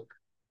people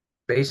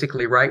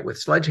basically write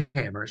with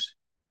sledgehammers,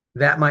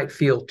 that might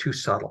feel too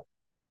subtle.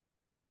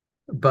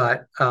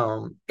 But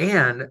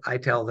and I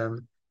tell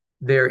them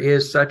there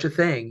is such a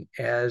thing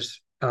as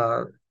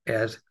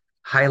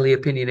highly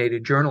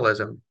opinionated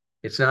journalism.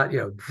 It's not,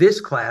 this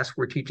class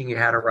we're teaching you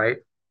how to write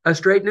a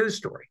straight news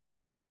story,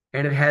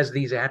 and it has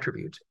these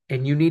attributes,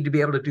 and you need to be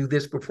able to do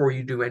this before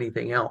you do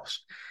anything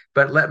else.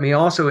 But let me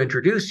also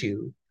introduce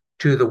you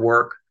to the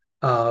work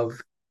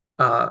of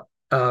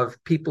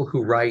people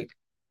who write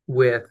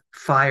with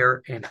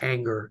fire and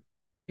anger,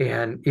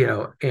 and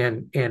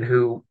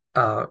who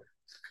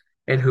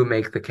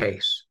make the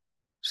case.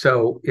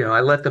 So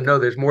I let them know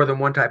there's more than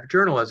one type of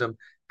journalism,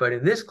 but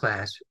in this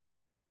class,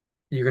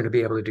 you're going to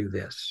be able to do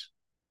this,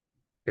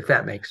 if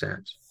that makes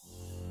sense.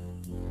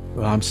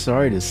 Well, I'm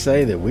sorry to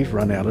say that we've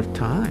run out of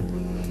time,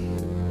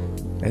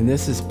 and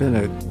this has been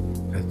a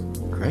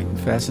great and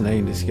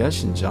fascinating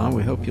discussion, John.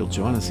 We hope you'll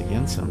join us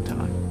again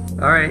sometime.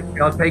 All right,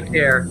 y'all take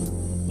care.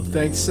 Well,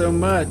 thanks so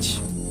much.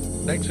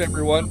 Thanks,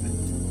 everyone.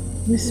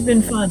 This has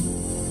been fun.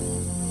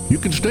 You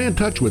can stay in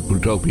touch with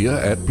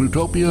Plutopia at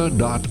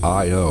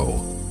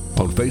plutopia.io.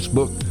 On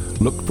Facebook,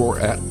 look for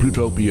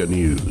 @Plutopia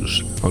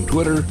News. On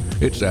Twitter,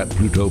 it's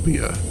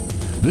 @Plutopia.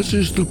 This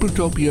is the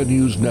Plutopia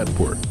News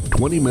Network,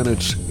 20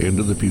 minutes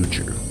into the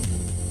future.